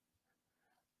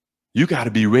 You got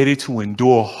to be ready to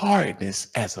endure hardness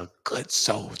as a good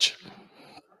soldier.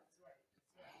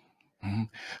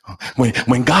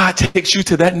 When God takes you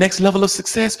to that next level of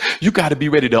success, you got to be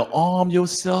ready to arm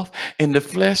yourself in the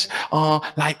flesh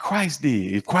like Christ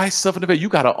did. If Christ suffered the best, you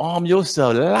got to arm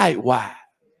yourself likewise.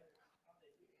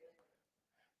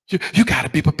 You got to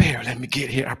be prepared. Let me get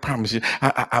here. I promise you.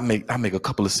 I make a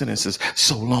couple of sentences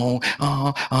so long.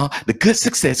 The good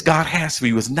success God has for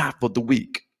you is not for the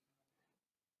weak.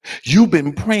 You've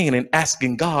been praying and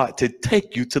asking God to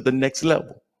take you to the next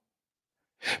level.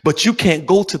 But you can't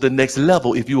go to the next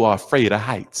level if you are afraid of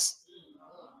heights.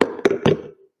 Yeah,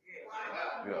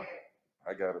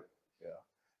 I got it. Yeah,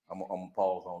 I'm gonna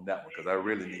pause on that one because I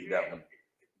really need that one.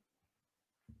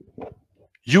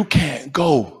 You can't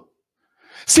go.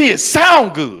 See, it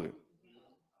sound good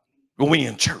when we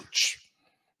in church.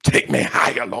 Take me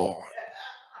higher, Lord.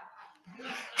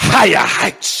 Higher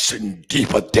heights and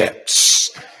deeper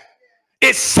depths.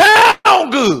 It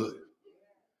sound good.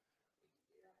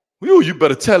 You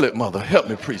better tell it, mother. Help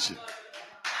me preach it.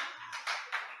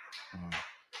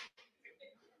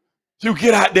 You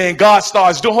get out there and God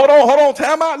starts doing, hold on,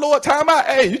 time out, Lord, time out.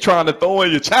 Hey, you trying to throw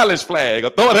in your challenge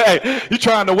flag. Hey, you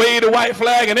trying to wave the white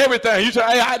flag and everything. You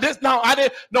try,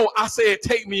 I said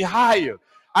take me higher.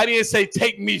 I didn't say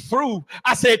take me through.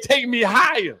 I said take me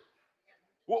higher.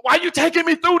 Why are you taking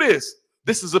me through this?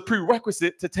 This is a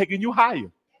prerequisite to taking you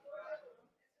higher.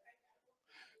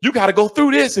 You got to go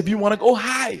through this if you want to go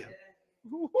higher.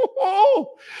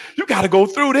 You got to go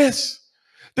through this.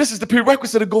 This is the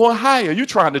prerequisite of going higher. You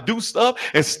trying to do stuff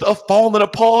and stuff falling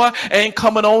apart, ain't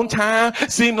coming on time,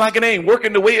 seem like it ain't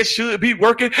working the way it should be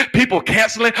working, people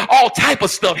canceling, all type of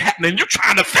stuff happening. You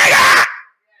trying to figure out.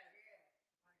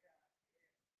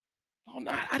 Oh,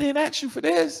 no, I didn't ask you for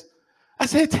this. I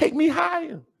said, take me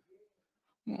higher.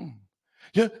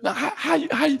 Now,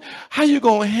 how you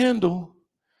going to handle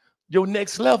your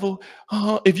next level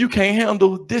if you can't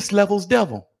handle this level's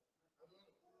devil?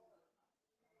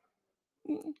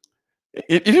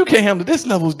 If you can't handle this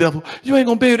level's devil, you ain't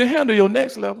going to be able to handle your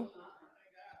next level.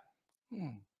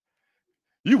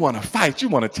 You want to fight. You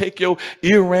want to take your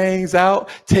earrings out,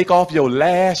 take off your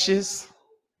lashes.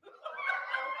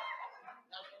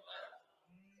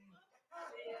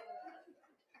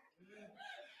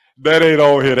 That ain't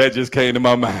on here. That just came to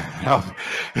my mind.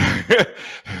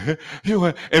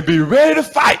 And be ready to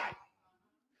fight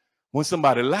when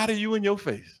somebody lie to you in your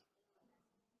face.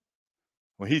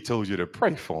 When he told you to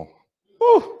pray for him.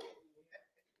 Woo.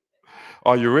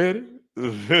 Are you ready?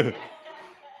 You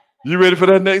ready for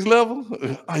that next level?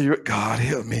 Are you? God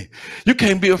help me. You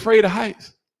can't be afraid of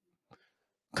heights.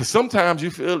 Because sometimes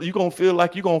you're going to feel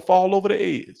like you're going to fall over the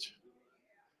edge.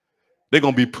 They're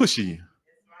going to be pushing you.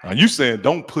 Now you saying,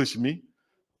 don't push me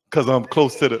because I'm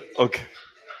close to the, okay.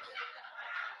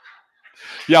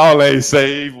 Y'all ain't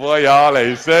saved, boy. Y'all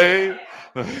ain't saved.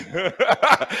 Look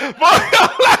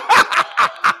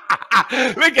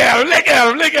at him, look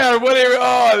at him, look at him. Whatever.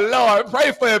 Oh, Lord,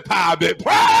 pray for empowerment.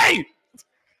 Pray.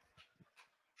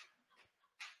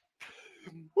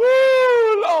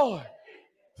 Woo, Lord.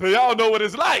 So y'all know what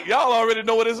it's like. Y'all already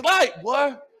know what it's like,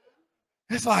 boy.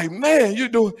 It's like, man, you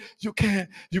can't.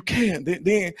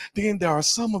 Then there are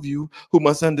some of you who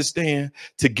must understand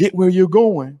to get where you're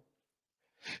going,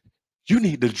 you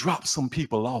need to drop some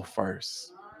people off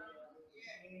first.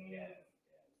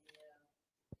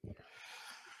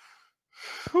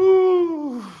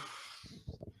 Whew.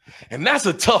 And that's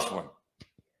a tough one.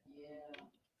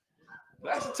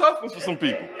 That's a tough one for some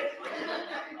people.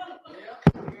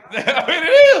 It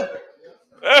is.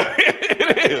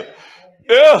 It is.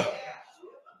 Yeah.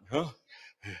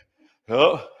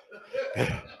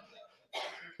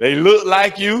 They look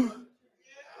like you.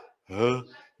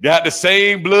 Got the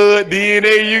same blood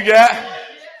DNA you got.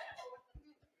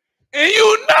 And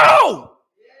you know.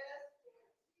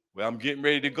 Well, I'm getting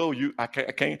ready to go. I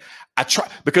can't. I try,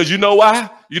 because you know why?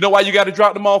 You know why you got to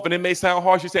drop them off? And it may sound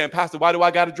harsh. You're saying, Pastor, why do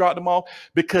I got to drop them off?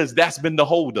 Because that's been the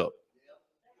holdup.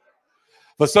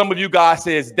 For some of you guys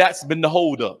says that's been the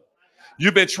holdup.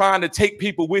 You've been trying to take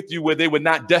people with you where they were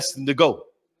not destined to go.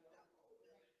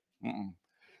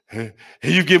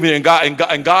 You've given and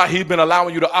God, He's been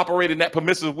allowing you to operate in that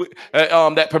permissive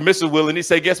will. And He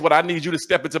say, guess what? I need you to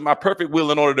step into my perfect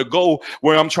will in order to go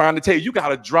where I'm trying to take you. You got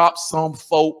to drop some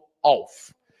folk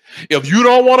off. If you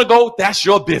don't want to go, that's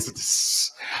your business.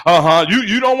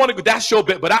 You don't want to go, that's your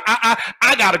bit. But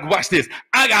I gotta watch this.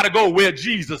 I gotta go where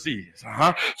Jesus is.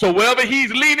 So wherever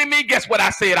He's leading me, guess what I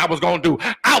said I was gonna do?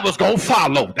 I was gonna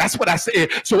follow. That's what I said.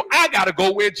 So I gotta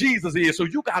go where Jesus is. So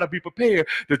you gotta be prepared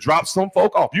to drop some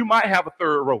folk off. You might have a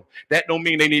third row. That don't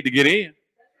mean they need to get in.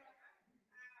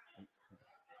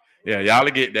 Yeah, y'all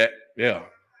get that. Yeah.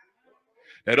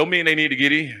 That don't mean they need to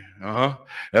get in. That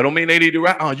don't mean they need to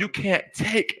ride. You can't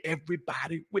take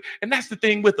everybody with. And that's the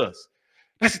thing with us.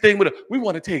 That's the thing with us. We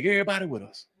want to take everybody with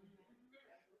us.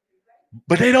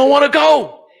 But they don't want to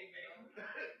go.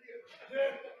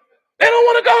 They don't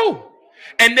want to go.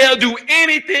 And they'll do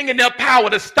anything in their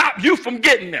power to stop you from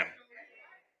getting them.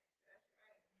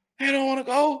 They don't want to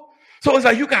go. So it's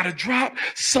like you got to drop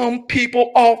some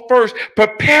people off first.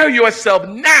 Prepare yourself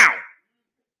now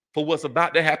for what's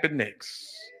about to happen next.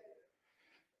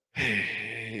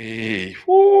 Hey,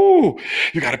 whoo,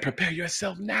 you got to prepare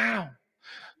yourself now.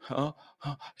 You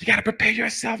got to prepare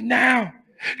yourself now.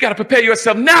 You got to prepare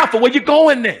yourself now for where you're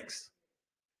going next.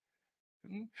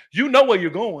 You know where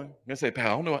you're going. You say, pal, I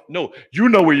don't know. No, you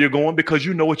know where you're going because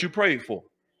you know what you prayed for.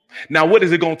 Now, what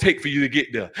is it going to take for you to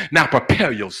get there? Now,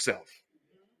 prepare yourself.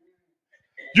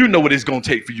 You know what it's going to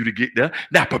take for you to get there.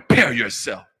 Now, prepare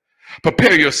yourself.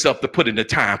 Prepare yourself to put in the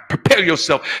time. Prepare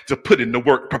yourself to put in the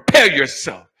work. Prepare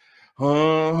yourself.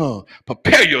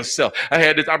 Prepare yourself. I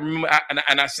had this, I remember,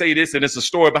 and I say this, and it's a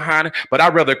story behind it, but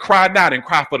I'd rather cry now than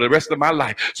cry for the rest of my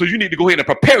life. So you need to go ahead and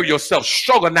prepare yourself.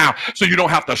 Struggle now so you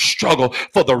don't have to struggle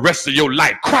for the rest of your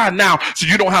life. Cry now so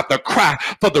you don't have to cry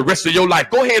for the rest of your life.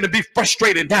 Go ahead and be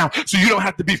frustrated now so you don't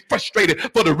have to be frustrated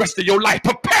for the rest of your life.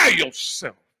 Prepare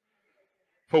yourself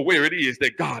for where it is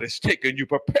that God has taken you.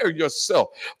 Prepare yourself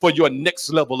for your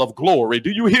next level of glory. Do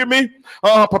you hear me?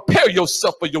 Prepare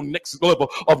yourself for your next level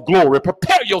of glory.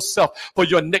 Prepare yourself for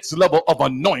your next level of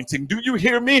anointing. Do you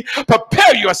hear me?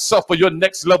 Prepare yourself for your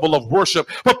next level of worship.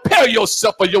 Prepare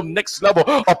yourself for your next level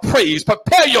of praise.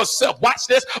 Prepare yourself, watch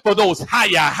this, for those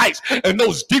higher heights and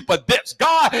those deeper depths.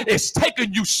 God is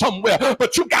taking you somewhere,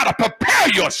 but you got to prepare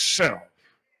yourself.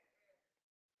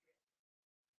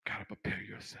 Got to prepare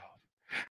yourself.